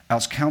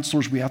 As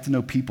counselors, we have to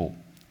know people.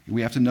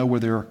 We have to know where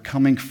they're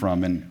coming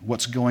from and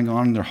what's going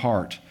on in their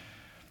heart.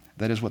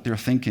 That is what they're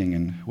thinking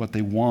and what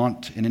they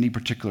want in any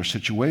particular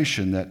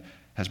situation that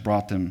has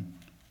brought them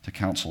to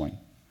counseling.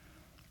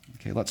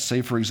 Okay, let's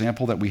say, for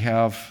example, that we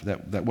have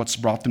that what's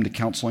brought them to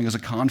counseling is a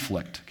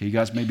conflict. Okay, you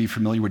guys may be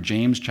familiar with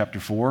James chapter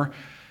 4.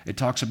 It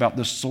talks about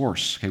the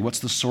source. Okay, what's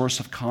the source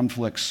of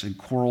conflicts and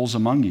quarrels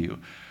among you?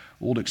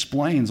 Well, it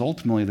explains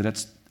ultimately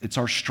that it's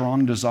our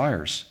strong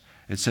desires.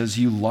 It says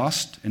you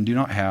lust and do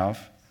not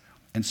have,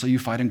 and so you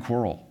fight and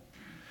quarrel.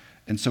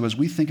 And so as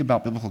we think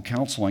about biblical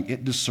counseling,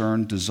 it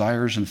discerns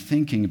desires and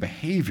thinking and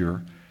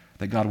behavior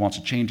that God wants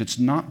to change. It's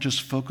not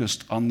just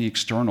focused on the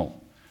external.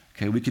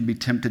 Okay, we can be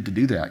tempted to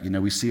do that. You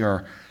know, we see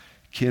our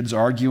kids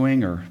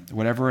arguing or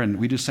whatever, and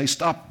we just say,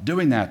 stop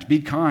doing that, be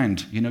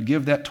kind,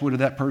 give that toy to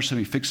that person,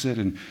 we fix it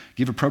and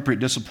give appropriate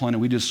discipline,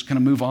 and we just kind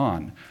of move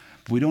on.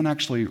 But we don't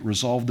actually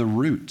resolve the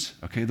root,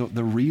 okay,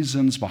 the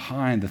reasons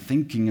behind the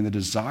thinking and the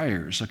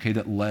desires, okay,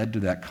 that led to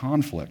that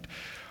conflict.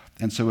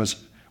 And so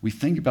as we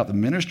think about the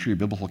ministry of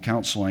biblical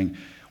counseling,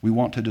 we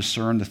want to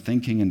discern the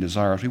thinking and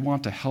desires. We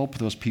want to help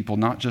those people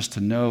not just to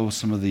know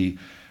some of the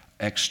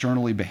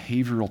externally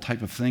behavioral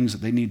type of things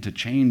that they need to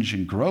change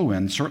and grow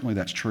in. Certainly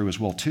that's true as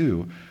well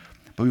too.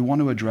 But we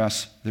want to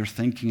address their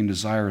thinking and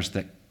desires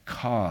that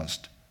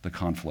caused the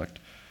conflict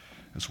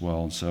as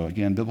well. And so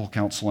again, biblical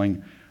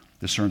counseling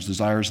discerns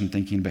desires and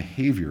thinking and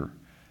behavior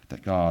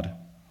that God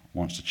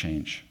wants to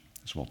change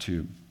as well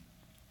too.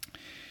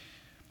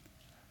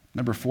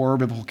 Number 4,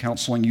 biblical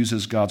counseling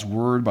uses God's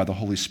word by the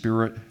Holy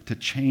Spirit to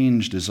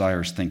change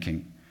desires,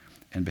 thinking,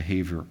 and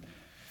behavior.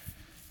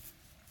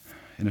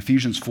 In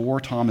Ephesians 4,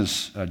 Tom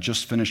has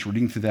just finished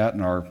reading through that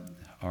in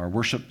our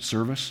worship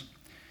service.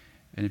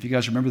 And if you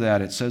guys remember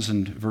that, it says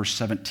in verse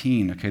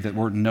 17, okay, that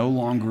we're no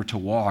longer to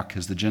walk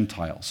as the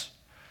Gentiles.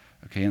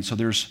 Okay, and so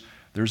there's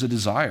a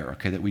desire,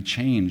 okay, that we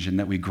change and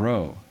that we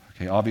grow.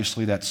 Okay,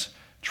 obviously that's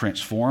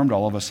transformed.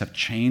 All of us have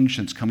changed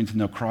since coming to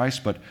know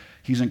Christ, but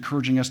he's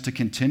encouraging us to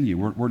continue.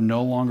 We're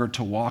no longer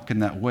to walk in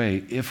that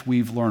way if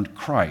we've learned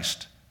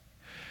Christ.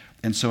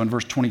 And so in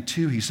verse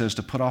 22, he says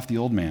to put off the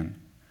old man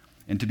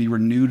and to be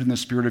renewed in the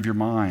spirit of your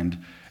mind,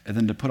 and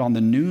then to put on the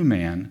new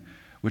man,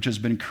 which has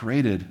been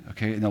created,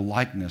 okay, in the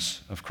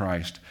likeness of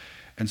Christ.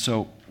 And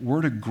so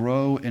we're to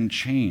grow and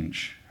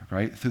change,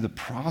 right, through the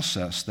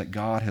process that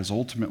God has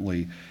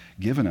ultimately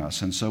given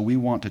us. And so we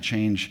want to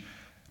change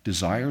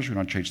desires, we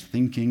want to change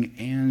thinking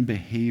and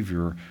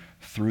behavior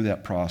through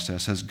that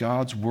process as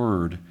God's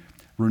word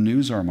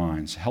renews our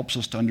minds, helps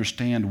us to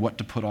understand what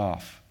to put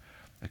off,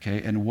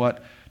 okay, and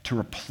what to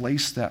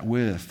replace that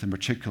with in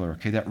particular,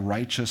 okay, that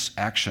righteous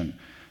action.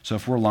 So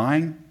if we're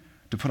lying,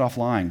 to put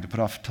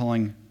off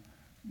telling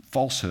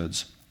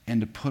falsehoods,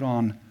 and to put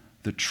on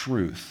the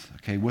truth,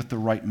 okay, with the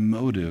right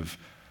motive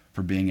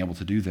for being able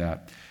to do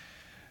that.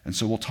 And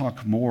so we'll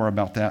talk more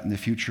about that in the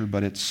future,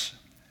 but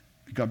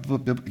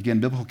again,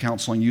 biblical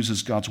counseling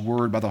uses God's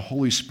word by the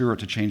Holy Spirit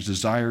to change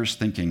desires,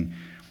 thinking,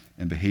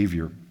 and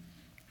behavior.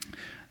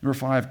 Number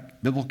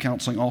 5, biblical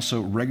counseling also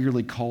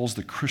regularly calls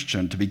the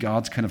Christian to be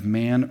God's kind of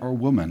man or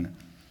woman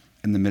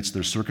in the midst of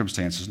their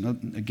circumstances.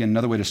 Again,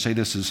 another way to say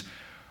this is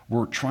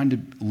we're trying to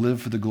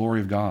live for the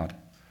glory of God,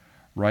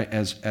 right?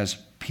 As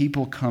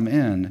people come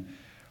in,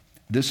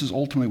 this is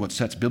ultimately what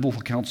sets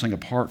biblical counseling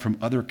apart from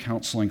other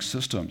counseling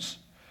systems,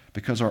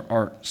 because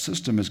our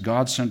system is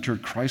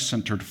God-centered,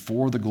 Christ-centered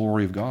for the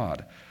glory of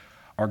God.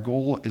 Our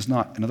goal is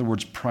not, in other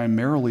words,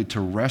 primarily to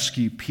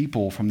rescue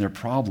people from their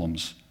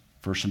problems,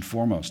 first and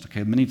foremost.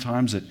 Okay, many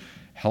times it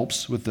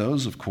helps with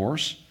those, of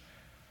course,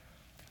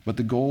 but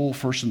the goal,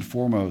 first and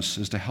foremost,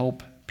 is to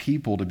help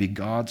people to be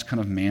God's kind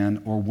of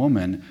man or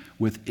woman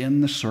within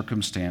the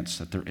circumstance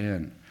that they're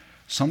in.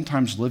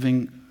 Sometimes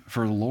living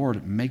for the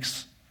Lord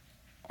makes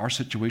our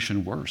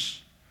situation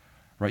worse,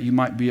 right? You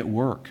might be at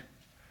work,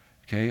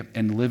 okay,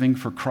 and living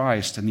for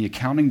Christ in the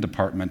accounting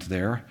department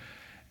there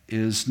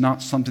is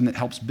not something that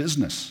helps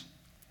business.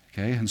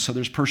 Okay, and so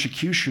there's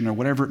persecution or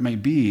whatever it may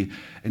be.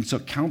 And so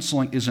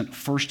counseling isn't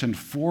first and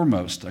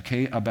foremost,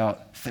 okay,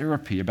 about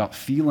therapy, about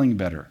feeling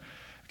better,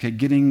 okay,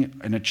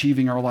 getting and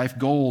achieving our life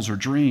goals or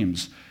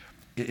dreams.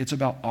 It's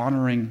about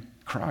honoring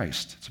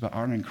Christ. It's about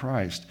honoring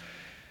Christ.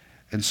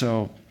 And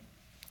so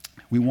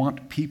we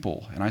want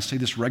people, and I say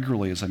this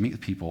regularly as I meet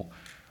with people,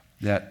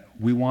 that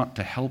we want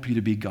to help you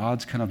to be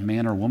God's kind of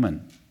man or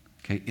woman,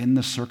 okay, in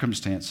the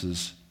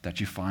circumstances that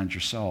you find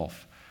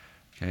yourself.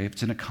 Okay, if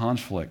it's in a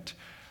conflict,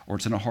 or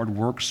it's in a hard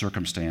work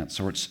circumstance,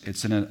 or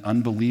it's in an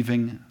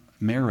unbelieving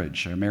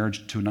marriage, or a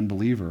marriage to an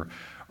unbeliever,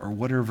 or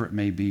whatever it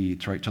may be,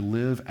 to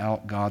live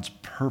out God's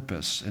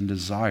purpose and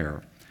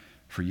desire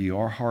for you.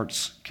 Our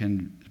hearts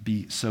can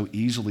be so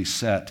easily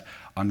set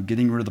on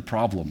getting rid of the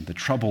problem, the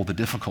trouble, the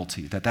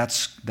difficulty,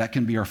 that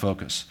can be our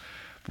focus.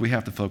 But we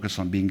have to focus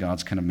on being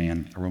God's kind of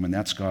man or woman.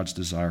 That's God's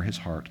desire, his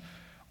heart,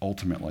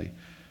 ultimately,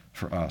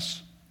 for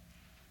us.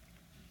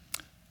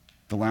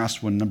 The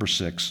last one, number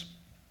 6.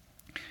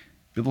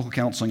 Biblical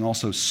counseling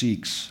also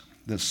seeks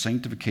the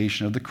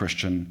sanctification of the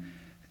Christian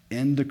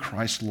into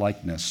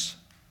Christ-likeness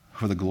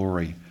for the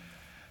glory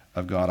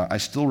of God. I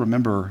still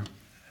remember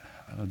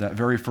that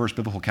very first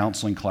biblical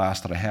counseling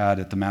class that I had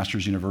at the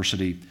Master's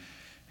University,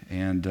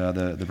 and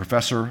the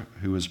professor,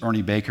 who was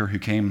Ernie Baker, who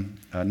came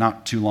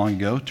not too long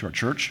ago to our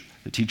church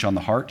to teach on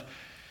the heart.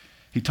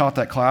 He taught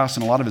that class,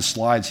 and a lot of his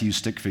slides, he used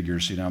stick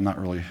figures. I'm not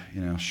really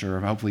sure.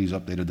 Hopefully he's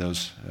updated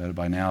those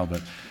by now,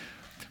 but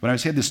when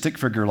he had this stick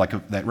figure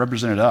that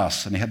represented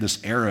us, and he had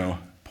this arrow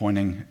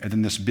pointing, and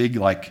then this big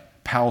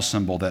POW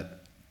symbol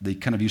that they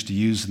kind of used to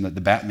use in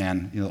the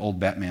Batman, the old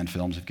Batman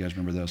films, if you guys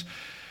remember those.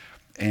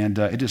 And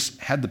it just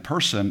had the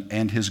person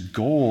and his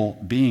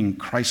goal being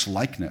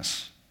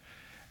Christ-likeness.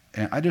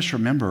 And I just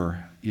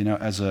remember,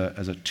 as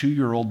a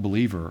 2-year-old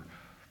believer,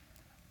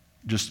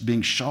 just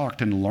being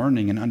shocked and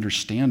learning and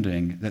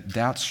understanding that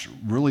that's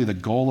really the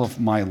goal of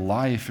my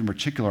life in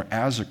particular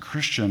as a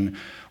Christian,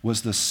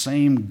 was the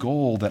same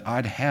goal that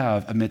I'd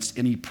have amidst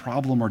any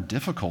problem or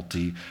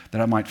difficulty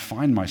that I might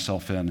find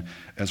myself in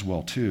as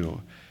well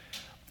too.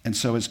 And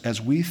so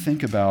as we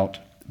think about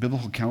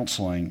biblical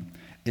counseling,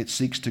 it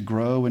seeks to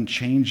grow and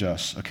change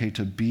us, okay,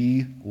 to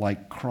be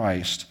like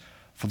Christ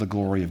for the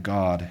glory of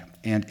God.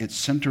 And it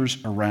centers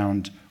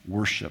around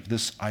worship.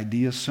 This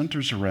idea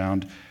centers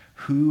around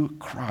who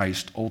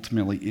Christ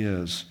ultimately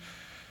is.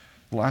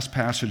 The last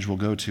passage we'll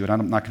go to, and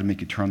I'm not going to make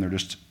you turn there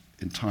just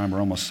in time, we're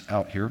almost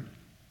out here,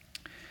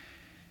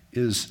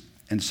 is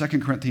in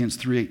 2 Corinthians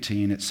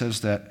 3:18. It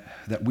says that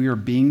we are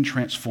being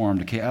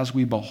transformed, okay, as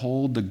we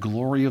behold the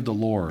glory of the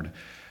Lord,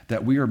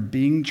 that we are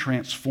being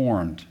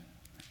transformed,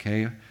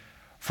 okay,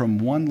 from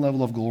one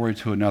level of glory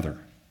to another,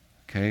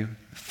 okay,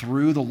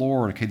 through the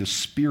Lord, okay, the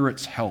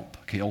Spirit's help,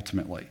 okay,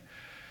 ultimately.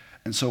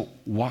 And so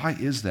why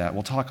is that?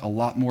 We'll talk a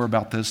lot more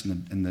about this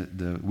in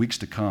the weeks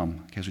to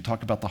come, okay, as we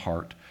talk about the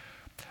heart.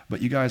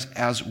 But you guys,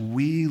 as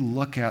we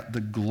look at the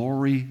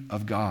glory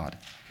of God,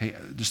 okay,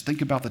 just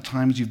think about the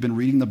times you've been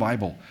reading the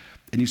Bible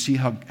and you see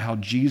how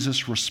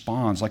Jesus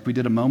responds, like we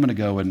did a moment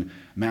ago in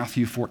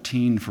Matthew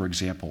 14, for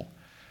example.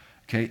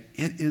 Okay,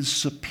 it is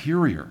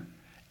superior.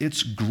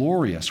 It's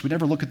glorious. We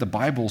never look at the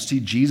Bible,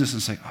 see Jesus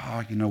and say,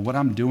 what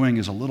I'm doing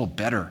is a little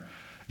better,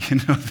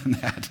 than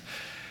that.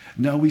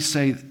 No, we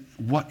say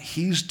what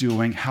he's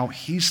doing, how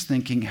he's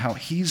thinking, how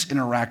he's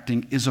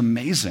interacting is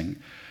amazing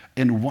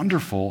and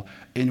wonderful.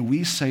 And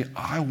we say,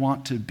 I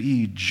want to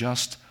be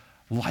just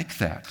like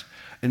that.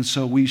 And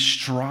so we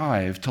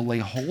strive to lay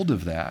hold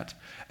of that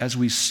as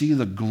we see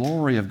the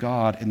glory of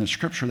God in the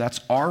Scripture.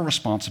 That's our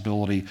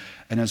responsibility.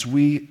 And as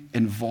we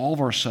involve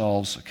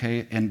ourselves,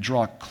 okay, and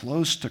draw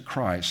close to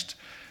Christ,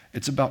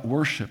 it's about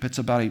worship. It's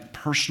about a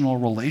personal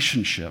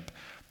relationship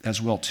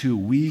as well too.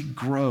 We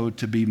grow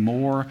to be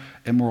more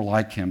and more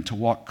like him, to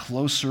walk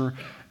closer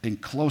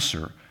and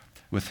closer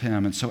with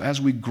him. And so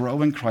as we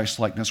grow in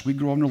Christ-likeness, we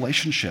grow in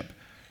relationship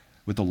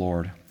with the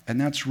Lord. And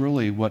that's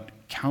really what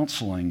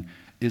counseling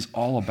is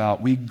all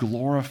about. We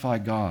glorify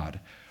God,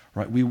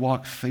 right? We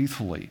walk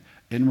faithfully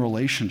in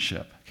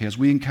relationship. Okay? As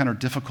we encounter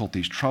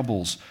difficulties,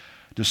 troubles,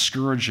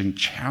 discouraging,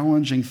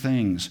 challenging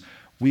things,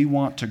 we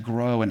want to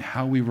grow in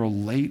how we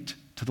relate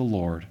to the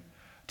Lord,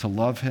 to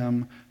love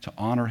him, to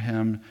honor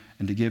him,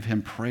 and to give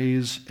him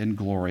praise and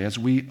glory as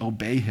we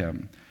obey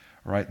him,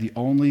 right? The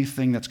only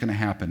thing that's going to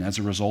happen as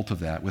a result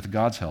of that, with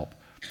God's help,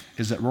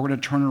 is that we're going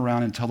to turn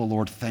around and tell the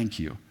Lord, thank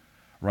you,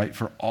 right,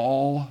 for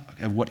all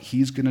of what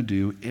he's going to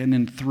do in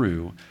and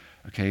through,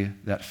 okay,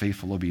 that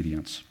faithful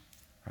obedience,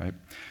 right?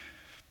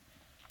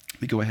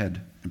 Let me go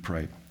ahead and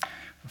pray.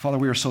 Father,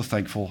 we are so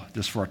thankful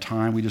just for our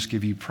time. We just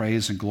give you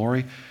praise and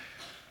glory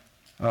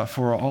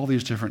for all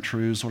these different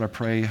truths. Lord, I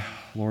pray,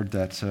 Lord,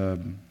 that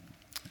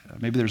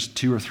maybe there's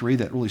 2 or 3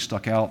 that really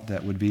stuck out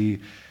that would be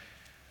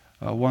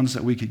ones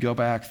that we could go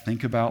back,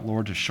 think about,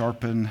 Lord, to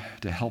sharpen,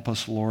 to help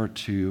us, Lord,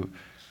 to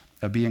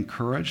be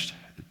encouraged,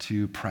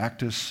 to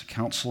practice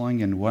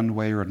counseling in one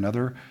way or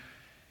another,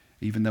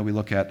 even though we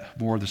look at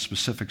more of the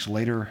specifics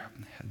later,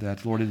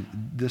 that, Lord,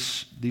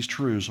 these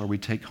truths, Lord, we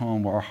take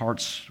home where our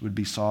hearts would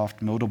be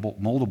soft,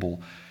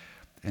 moldable,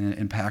 and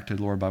impacted,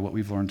 Lord, by what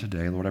we've learned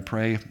today. Lord, I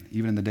pray,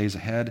 even in the days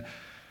ahead,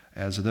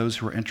 as those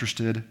who are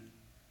interested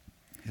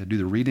do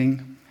the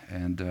reading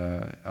and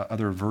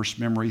other verse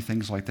memory,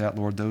 things like that,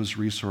 Lord, those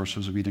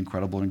resources would be an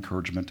incredible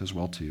encouragement as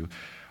well, too.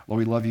 Lord,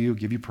 we love you,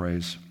 give you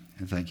praise,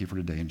 and thank you for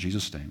today. In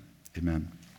Jesus' name, amen.